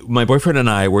 my boyfriend and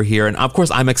I were here, and of course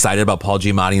I'm excited about Paul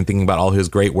Giamatti and thinking about all his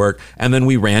great work. And then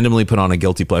we randomly put on a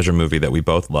guilty pleasure movie that we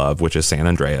both love, which is San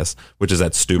Andreas, which is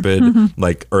that stupid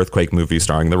like earthquake movie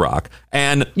starring The Rock.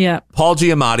 And Paul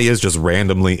Giamatti is just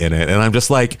randomly in it. And I'm just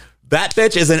like, that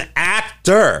bitch is an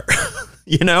actor.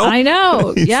 I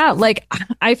know. Yeah. Like,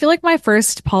 I feel like my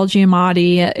first Paul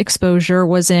Giamatti exposure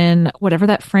was in whatever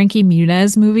that Frankie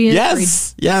Muniz movie is.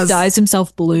 Yes. Where he dyes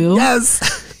himself blue.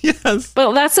 Yes. Yes.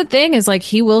 But that's the thing, is like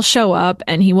he will show up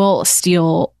and he will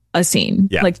steal a scene.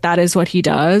 Yeah. Like that is what he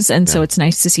does. And so it's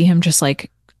nice to see him just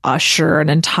like usher an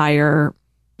entire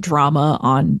drama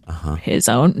on his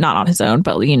own, not on his own,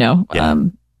 but in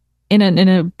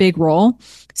a big role.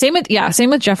 Same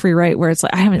with Jeffrey Wright, where it's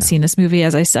like, I haven't seen this movie,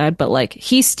 as I said, but like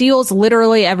he steals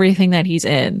literally everything that he's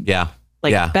in. Yeah.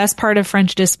 Like best part of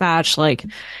French Dispatch, like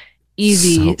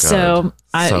easy. So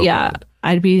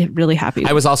I'd be really happy.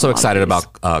 I was also excited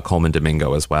about Coleman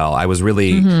Domingo as well. I was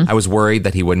really, I was worried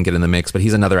that he wouldn't get in the mix, but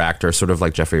he's another actor, sort of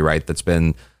like Jeffrey Wright, that's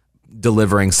been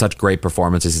delivering such great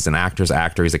performances. He's an actor's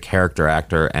actor. He's a character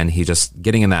actor. And he just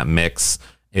getting in that mix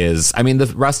is, I mean, the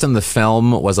rest in the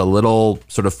film was a little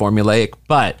sort of formulaic,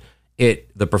 but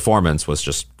the performance was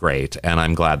just great. And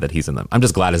I'm glad that he's in them. I'm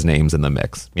just glad his name's in the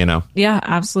mix, you know? Yeah,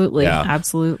 absolutely. Yeah.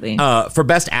 Absolutely. For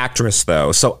Best Actress,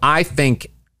 though, so I think,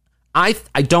 I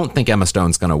don't think Emma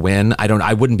Stone's going to win.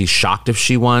 I wouldn't be shocked if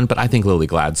she won, but I think Lily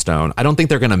Gladstone, I don't think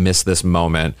they're going to miss this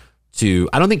moment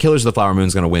I don't think Killers of the Flower Moon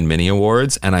is going to win many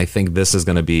awards. And I think this is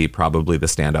going to be probably the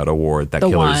standout award that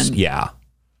Killers. One. Yeah.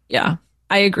 Yeah.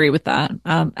 I agree with that.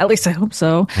 At least I hope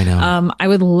so. I know. I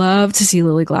would love to see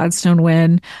Lily Gladstone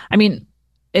win. I mean,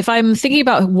 if I'm thinking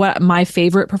about what my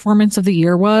favorite performance of the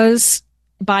year was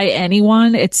by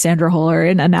anyone, it's Sandra Huller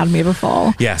in Anatomy of a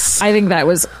Fall. Yes. I think that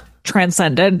was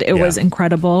transcendent. It was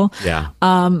incredible. Yeah.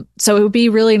 So it would be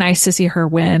really nice to see her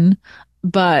win.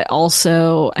 But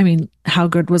also, I mean, how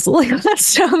good was Lily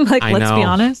Gladstone? Like, let's be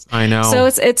honest. I know. So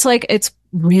it's like, it's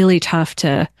really tough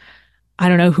to, I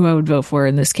don't know who I would vote for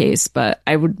in this case, but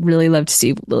I would really love to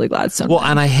see Lily Gladstone. Well,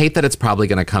 and I hate that it's probably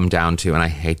going to come down to, and I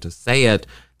hate to say it,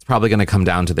 it's probably going to come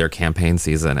down to their campaign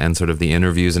season and sort of the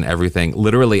interviews and everything.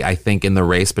 Literally, I think in the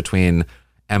race between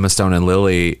Emma Stone and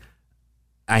Lily,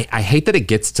 I hate that it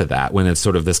gets to that when it's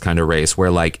sort of this kind of race where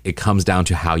like it comes down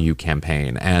to how you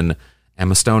campaign. And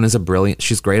Emma Stone is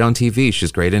she's great on TV.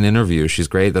 She's great in interviews. She's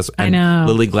great. I know.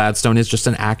 Lily Gladstone is just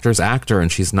an actor's actor, and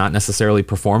she's not necessarily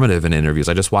performative in interviews.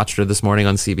 I just watched her this morning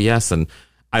on CBS, and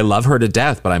I love her to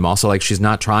death, but I'm also like, she's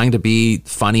not trying to be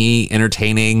funny,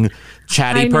 entertaining,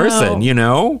 chatty person, you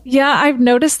know? Yeah, I've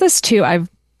noticed this too.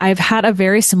 I've had a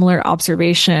very similar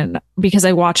observation because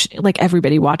I watch, like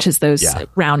everybody watches those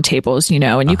round tables, you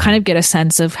know, and you kind of get a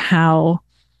sense of how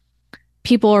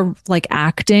people are like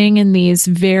acting in these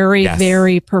very,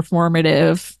 very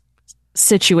performative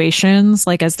situations,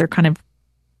 like as they're kind of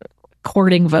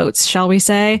courting votes, shall we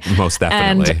say? Most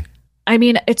definitely. And I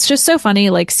mean, it's just so funny,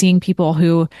 like seeing people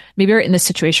who maybe are in this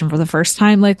situation for the first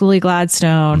time, like Lily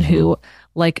Gladstone, who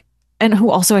like, and who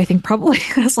also I think probably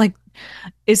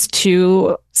is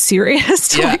too serious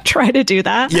to like try to do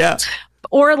that. Yeah.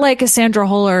 Or like a Sandra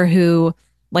Huller who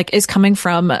like is coming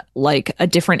from like a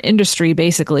different industry,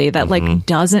 basically, that like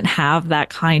doesn't have that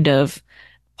kind of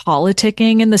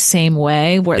politicking in the same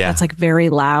way where that's like very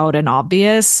loud and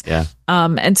obvious. Yeah.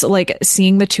 And so like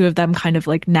seeing the two of them kind of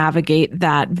like navigate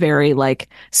that very like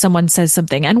someone says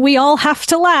something and we all have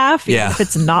to laugh even if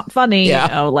it's not funny, you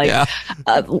know, like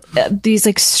these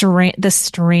like the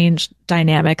strange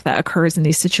dynamic that occurs in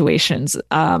these situations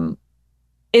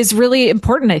is really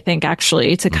important, I think,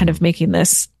 actually, to kind of making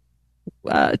this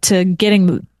to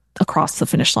getting across the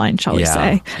finish line, shall we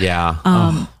say.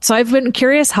 Yeah. So I've been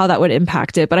curious how that would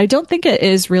impact it, but I don't think it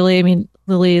is really. I mean,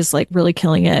 Lily is like really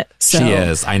killing it. So. She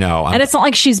is. I know. And it's not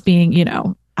like she's being, you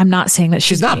know, I'm not saying that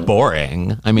she's not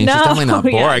boring. I mean, she's definitely not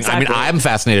boring. Yeah, exactly. I mean, I'm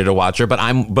fascinated to watch her,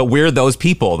 but we're those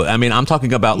people. I mean, I'm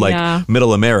talking about like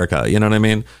middle America. You know what I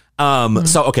mean?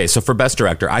 So for Best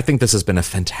Director, I think this has been a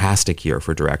fantastic year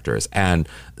for directors, and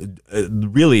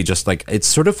really just like, it's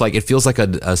sort of like, it feels like a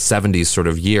 70s sort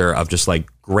of year of just like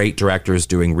great directors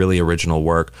doing really original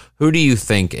work. Who do you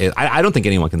think I don't think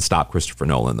anyone can stop Christopher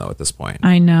Nolan though at this point.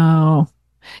 I know.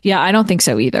 Yeah, I don't think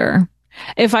so either.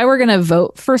 If I were going to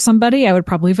vote for somebody, I would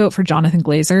probably vote for Jonathan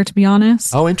Glazer, to be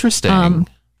honest. Oh, interesting.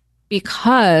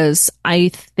 Because I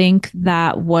think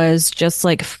that was just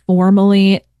like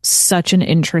formally such an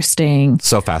interesting,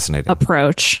 so fascinating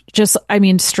approach. Just, I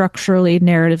mean, structurally,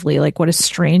 narratively, like what a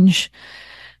strange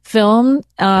film,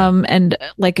 and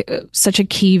like such a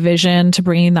key vision to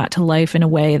bringing that to life in a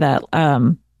way that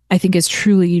I think is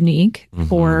truly unique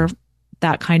for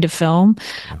that kind of film.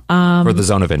 For the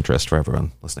Zone of Interest, for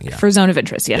everyone listening. Yeah. For Zone of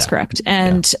Interest, yes, correct.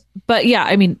 And but yeah,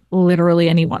 I mean, literally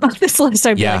anyone on this list,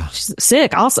 I'd be like,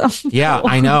 sick, awesome. Yeah,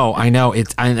 I know.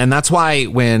 And that's why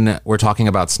when we're talking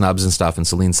about snubs and stuff, and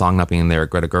Celine Song not being there,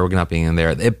 Greta Gerwig not being in there,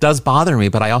 it does bother me.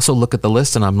 But I also look at the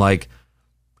list and I'm like,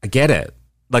 I get it.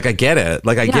 Like I get it.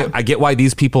 Like I get why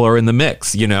these people are in the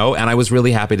mix, you know. And I was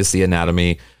really happy to see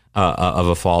Anatomy of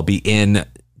a Fall be in.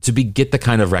 Get the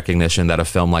kind of recognition that a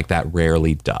film like that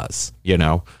rarely does, you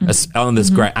know, on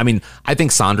this great. I mean, I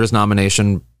think Sandra's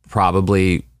nomination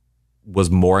probably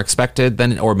was more expected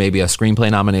than, or maybe a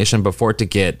screenplay nomination, but for it to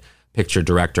get picture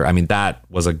director. I mean, that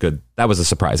was a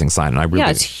surprising sign. And I really,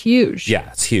 it's huge.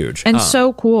 Yeah, it's huge. And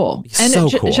so cool. And so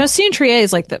cool. Justine Triet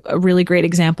is like a really great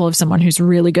example of someone who's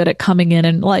really good at coming in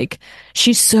and like,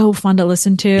 she's so fun to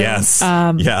listen to. Yes.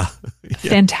 Yeah.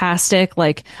 Fantastic.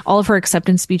 Like all of her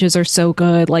acceptance speeches are so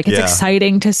good. Like it's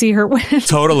exciting to see her win.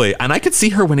 Totally. And I could see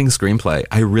her winning screenplay.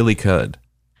 I really could.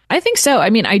 I think so. I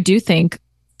mean, I do think,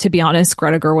 to be honest,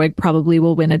 Greta Gerwig probably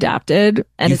will win adapted.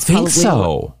 And you it's think probably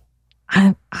so?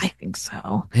 I think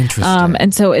so. Interesting.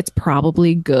 And so it's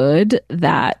probably good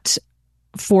that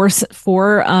for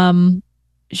Justine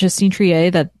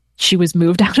Triet that she was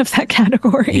moved out of that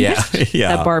category. Yeah.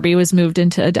 That Barbie was moved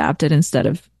into adapted instead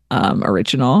of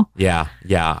original. Yeah.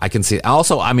 I can see.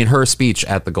 Also, I mean, her speech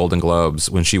at the Golden Globes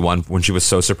when she was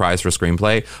so surprised for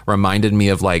screenplay reminded me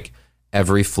of like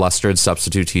every flustered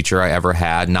substitute teacher I ever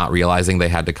had, not realizing they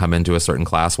had to come into a certain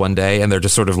class one day, and they're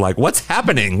just sort of like, "What's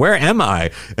happening? Where am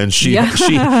I?" And she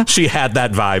had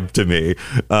that vibe to me,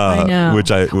 I know.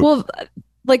 which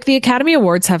like the Academy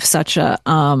Awards have such a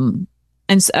and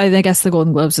I guess the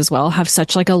Golden Globes as well have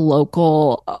such like a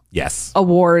local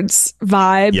awards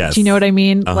vibe. Yes. Do you know what I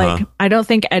mean? Like I don't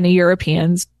think any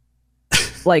Europeans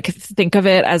like think of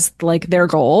it as like their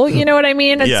goal, you know what I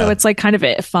mean? And so it's like kind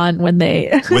of fun when they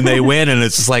win, and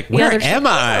it's just like, where am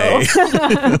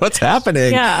I? What's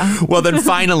happening? Yeah. Well, then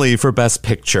finally for Best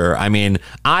Picture, I mean,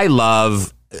 I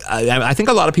think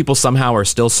a lot of people somehow are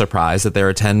still surprised that there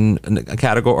are 10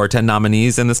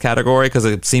 nominees in this category, because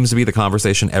it seems to be the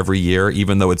conversation every year,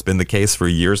 even though it's been the case for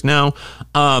years now.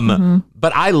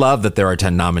 But I love that there are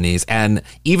 10 nominees. And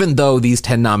even though these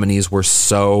 10 nominees were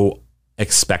so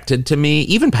expected to me,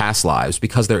 even past lives,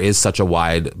 because there is such a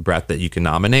wide breadth that you can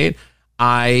nominate,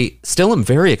 I still am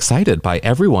very excited by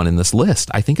everyone in this list.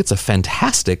 I think it's a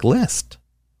fantastic list.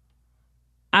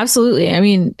 Absolutely. I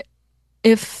mean,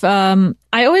 if I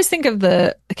always think of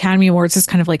the Academy Awards as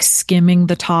kind of like skimming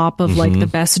the top of like the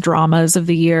best dramas of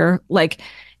the year. Like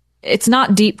it's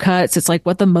not deep cuts. It's like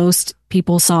what the most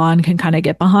people saw and can kind of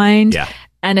get behind. Yeah.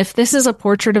 And if this is a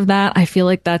portrait of that, I feel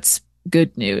like that's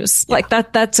good news. Like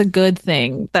that's a good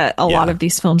thing that a lot of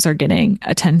these films are getting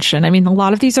attention. I mean, a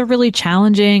lot of these are really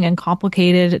challenging and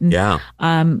complicated. And,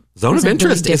 Zone of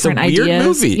Interest is a weird ideas.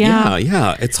 movie.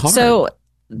 Yeah. It's hard. So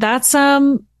that's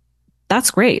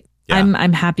great. Yeah.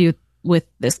 I'm happy with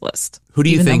this list. Who do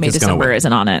you think is going to win?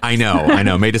 Isn't on it. I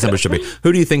know. May December should be.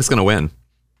 Who do you think is going to win?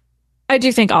 I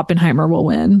do think Oppenheimer will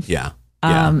win. Yeah.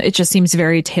 It just seems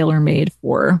very tailor-made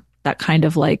for that kind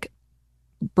of like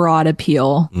broad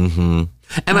appeal. And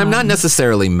I'm not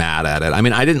necessarily mad at it. I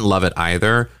mean, I didn't love it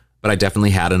either, but I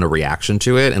definitely had a reaction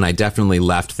to it. And I definitely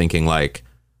left thinking like,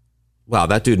 wow,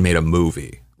 that dude made a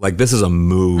movie. Like, this is a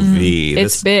movie.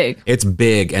 It's big. It's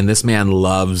big. And this man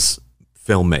loves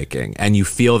filmmaking, and you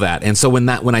feel that. And so when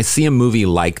I see a movie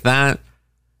like that,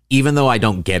 even though I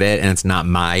don't get it and it's not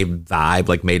my vibe,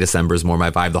 like May December is more my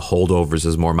vibe, The Holdovers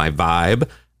is more my vibe,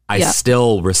 I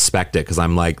still respect it, because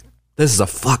I'm like, this is a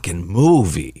fucking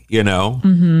movie, you know?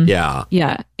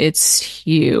 Yeah, it's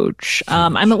huge.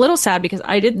 I'm a little sad because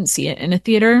I didn't see it in a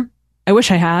theater. I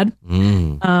wish I had.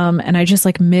 And I just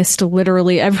like missed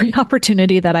literally every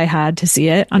opportunity that I had to see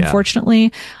it,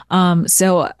 unfortunately.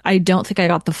 So I don't think I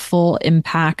got the full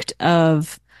impact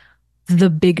of the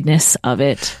bigness of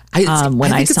it when I saw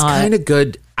it. It's kind of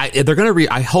good.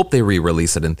 I hope they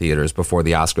re-release it in theaters before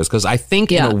the Oscars, because I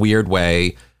think in a weird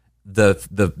way, the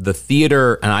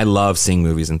theater, and I love seeing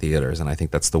movies in theaters, and I think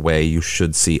that's the way you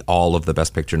should see all of the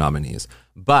Best Picture nominees.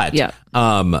 But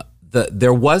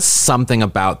there was something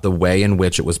about the way in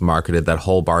which it was marketed, that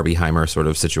whole Barbieheimer sort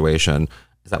of situation.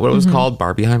 Is that what it was called?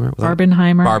 Barbieheimer?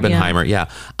 Barbenheimer. Yeah.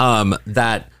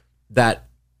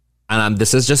 And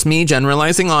this is just me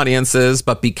generalizing audiences,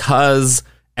 but because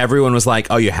everyone was like,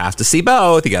 oh, you have to see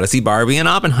both. You got to see Barbie and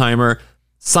Oppenheimer.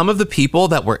 Some of the people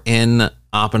that were in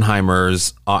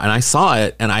Oppenheimer's, and I saw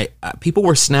it, and people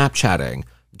were Snapchatting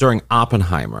during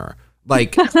Oppenheimer.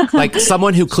 Like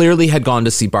someone who clearly had gone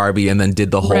to see Barbie and then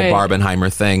did the whole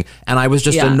Barbenheimer thing. And I was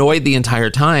just annoyed the entire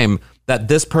time that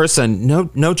this person,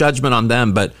 no judgment on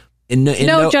them, but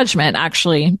no judgment,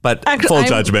 actually. But full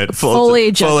judgment.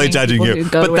 Fully judging you.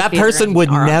 But that person would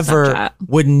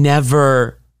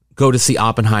never go to see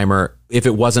Oppenheimer if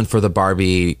it wasn't for the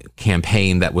Barbie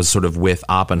campaign that was sort of with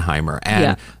Oppenheimer.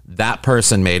 And that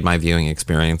person made my viewing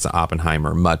experience of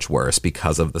Oppenheimer much worse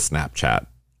because of the Snapchat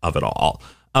of it all.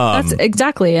 That's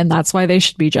exactly, and that's why they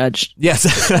should be judged.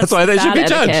 Yes, that's why they should be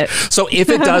judged. So if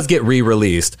it does get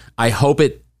re-released, I hope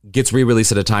it gets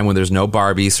re-released at a time when there's no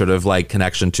Barbie sort of like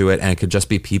connection to it, and it could just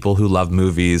be people who love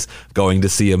movies going to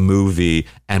see a movie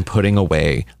and putting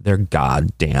away their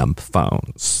goddamn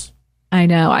phones. I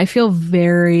know. I feel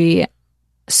very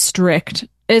strict.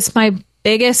 It's my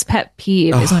biggest pet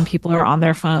peeve is when people are on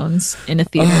their phones in a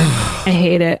theater. I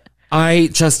hate it. I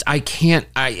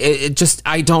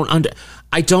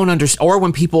don't understand. Or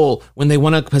when they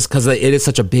want to, because it is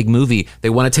such a big movie, they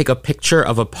want to take a picture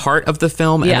of a part of the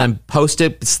film and then post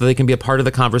it so they can be a part of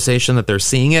the conversation that they're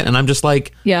seeing it. And I'm just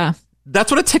like, yeah,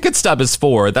 that's what a ticket stub is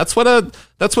for. That's what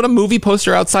a movie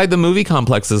poster outside the movie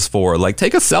complex is for. Like,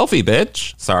 take a selfie,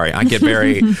 bitch. Sorry, I get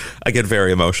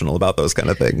very emotional about those kind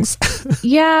of things.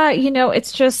 Yeah,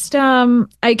 it's just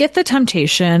I get the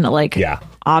temptation. Like,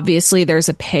 obviously, there's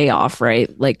a payoff,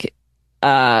 right? Like,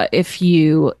 if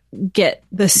you get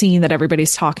the scene that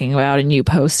everybody's talking about and you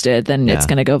post it, then it's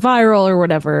going to go viral or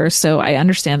whatever. So I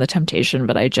understand the temptation,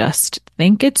 but I just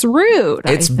think it's rude.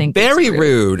 It's very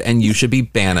rude, and you should be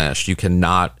banished. You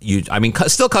cannot.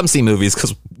 Still come see movies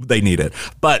because they need it.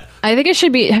 But I think it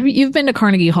should be. You've been to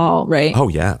Carnegie Hall, right? Oh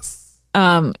yes.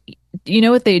 You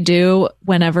know what they do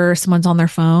whenever someone's on their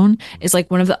phone is like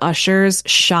one of the ushers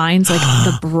shines like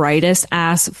the brightest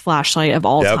ass flashlight of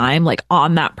all time, like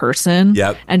on that person,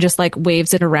 and just like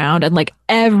waves it around, and like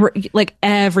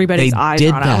everybody's eyes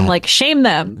are on it. I'm like, shame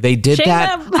them. They did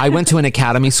that. I went to an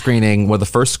Academy screening, the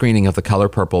first screening of the Color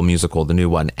Purple musical, the new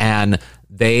one, and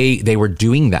they were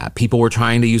doing that. People were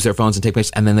trying to use their phones and take pictures,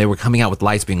 and then they were coming out with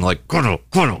lights being like, and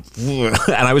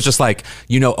I was just like,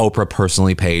 Oprah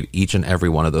personally paid each and every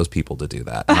one of those people to do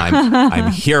that. And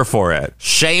I'm here for it.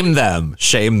 Shame them.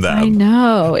 Shame them. I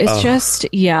know. It's just,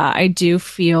 I do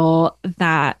feel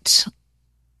that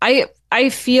I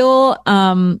feel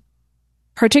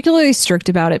particularly strict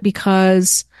about it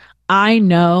because I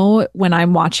know when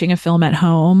I'm watching a film at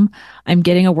home, I'm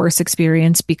getting a worse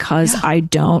experience because I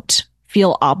don't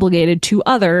feel obligated to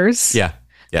others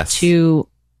to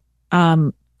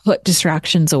put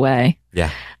distractions away.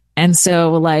 Yeah. And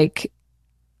so like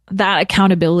that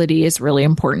accountability is really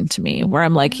important to me, where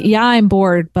I'm like, I'm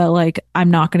bored, but like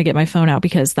I'm not going to get my phone out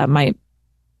because that might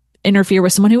interfere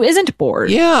with someone who isn't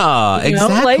bored. Yeah,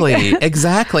 exactly.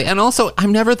 Exactly. And also,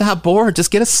 I'm never that bored.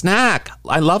 Just get a snack.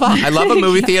 I love a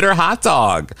movie theater hot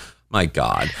dog. My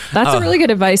God. That's a really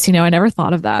good advice. I never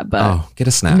thought of that, but get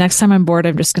a snack. Next time I'm bored,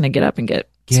 I'm just going to get up and get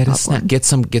a snack. Get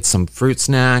some fruit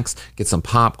snacks, get some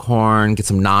popcorn, get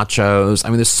some nachos. I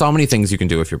mean, there's so many things you can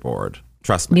do if you're bored.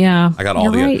 Trust me. Yeah. I got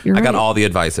all the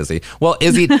advice, Izzy. Well,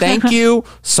 Izzy, thank you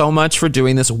so much for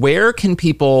doing this. Where can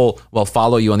people,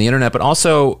 follow you on the internet, but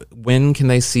also when can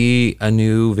they see a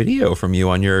new video from you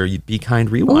on your Be Kind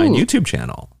Rewind YouTube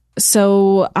channel?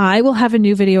 So I will have a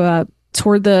new video up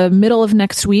toward the middle of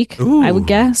next week. I would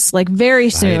guess, like very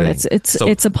soon.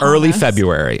 It's upon early us.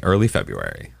 February, or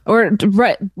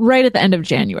right at the end of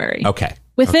January. Okay,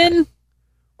 within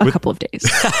a couple of days.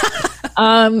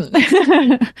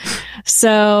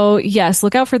 So yes,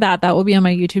 look out for that. That will be on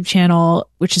my YouTube channel,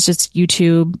 which is just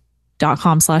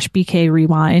youtube.com/BK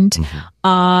Rewind.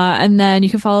 And then you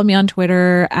can follow me on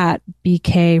Twitter at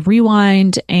BK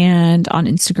Rewind and on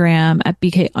Instagram at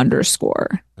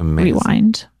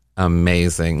BK_Rewind.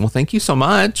 Amazing. Well, thank you so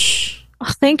much.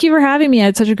 Thank you for having me. I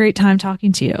had such a great time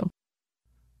talking to you.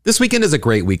 This weekend is a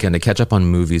great weekend to catch up on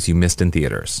movies you missed in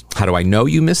theaters. How do I know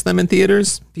you missed them in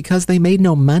theaters? Because they made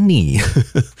no money.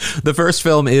 The first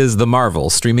film is The Marvel,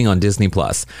 streaming on Disney+.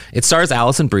 It stars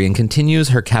Alison Brie and continues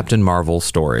her Captain Marvel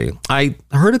story. I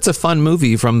heard it's a fun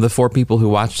movie from the 4 people who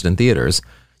watched it in theaters.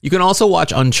 You can also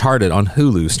watch Uncharted on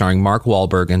Hulu, starring Mark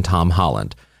Wahlberg and Tom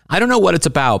Holland. I don't know what it's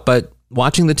about, but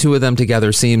watching the two of them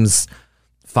together seems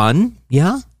fun,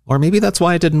 yeah? Or maybe that's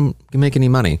why it didn't make any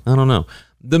money. I don't know.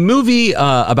 The movie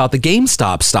about the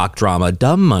GameStop stock drama,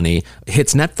 Dumb Money,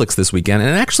 hits Netflix this weekend, and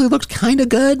it actually looked kind of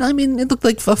good. I mean, it looked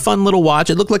like a fun little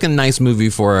watch. It looked like a nice movie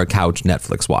for a couch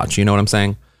Netflix watch. You know what I'm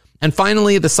saying? And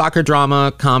finally, the soccer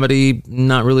drama comedy,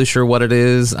 not really sure what it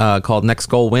is, called Next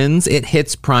Goal Wins. It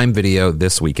hits Prime Video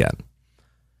this weekend.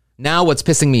 Now, what's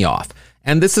pissing me off,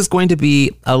 and this is going to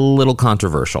be a little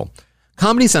controversial.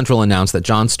 Comedy Central announced that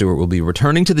Jon Stewart will be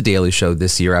returning to The Daily Show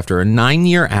this year after a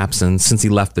 9-year absence since he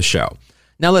left the show.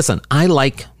 Now, listen, I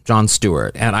like Jon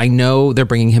Stewart, and I know they're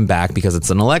bringing him back because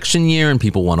it's an election year and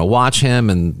people want to watch him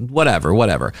and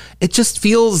whatever. It just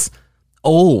feels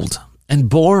old and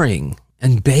boring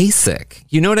and basic.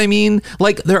 You know what I mean?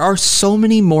 Like, there are so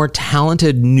many more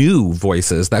talented new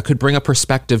voices that could bring a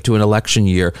perspective to an election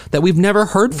year that we've never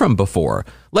heard from before.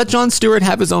 Let Jon Stewart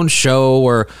have his own show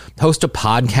or host a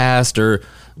podcast or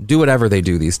do whatever they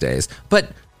do these days.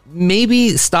 But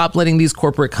maybe stop letting these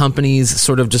corporate companies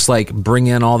sort of just like bring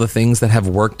in all the things that have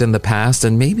worked in the past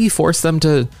and maybe force them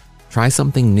to try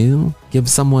something new, give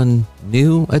someone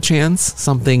new a chance,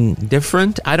 something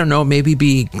different. I don't know, maybe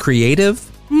be creative.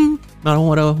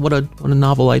 Oh, what a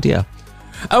novel idea.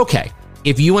 Okay.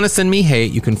 If you want to send me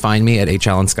hate, you can find me at H.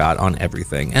 Allen Scott on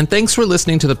everything. And thanks for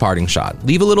listening to The Parting Shot.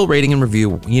 Leave a little rating and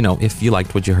review, if you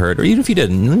liked what you heard, or even if you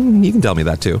didn't, you can tell me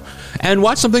that too. And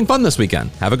watch something fun this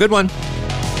weekend. Have a good one.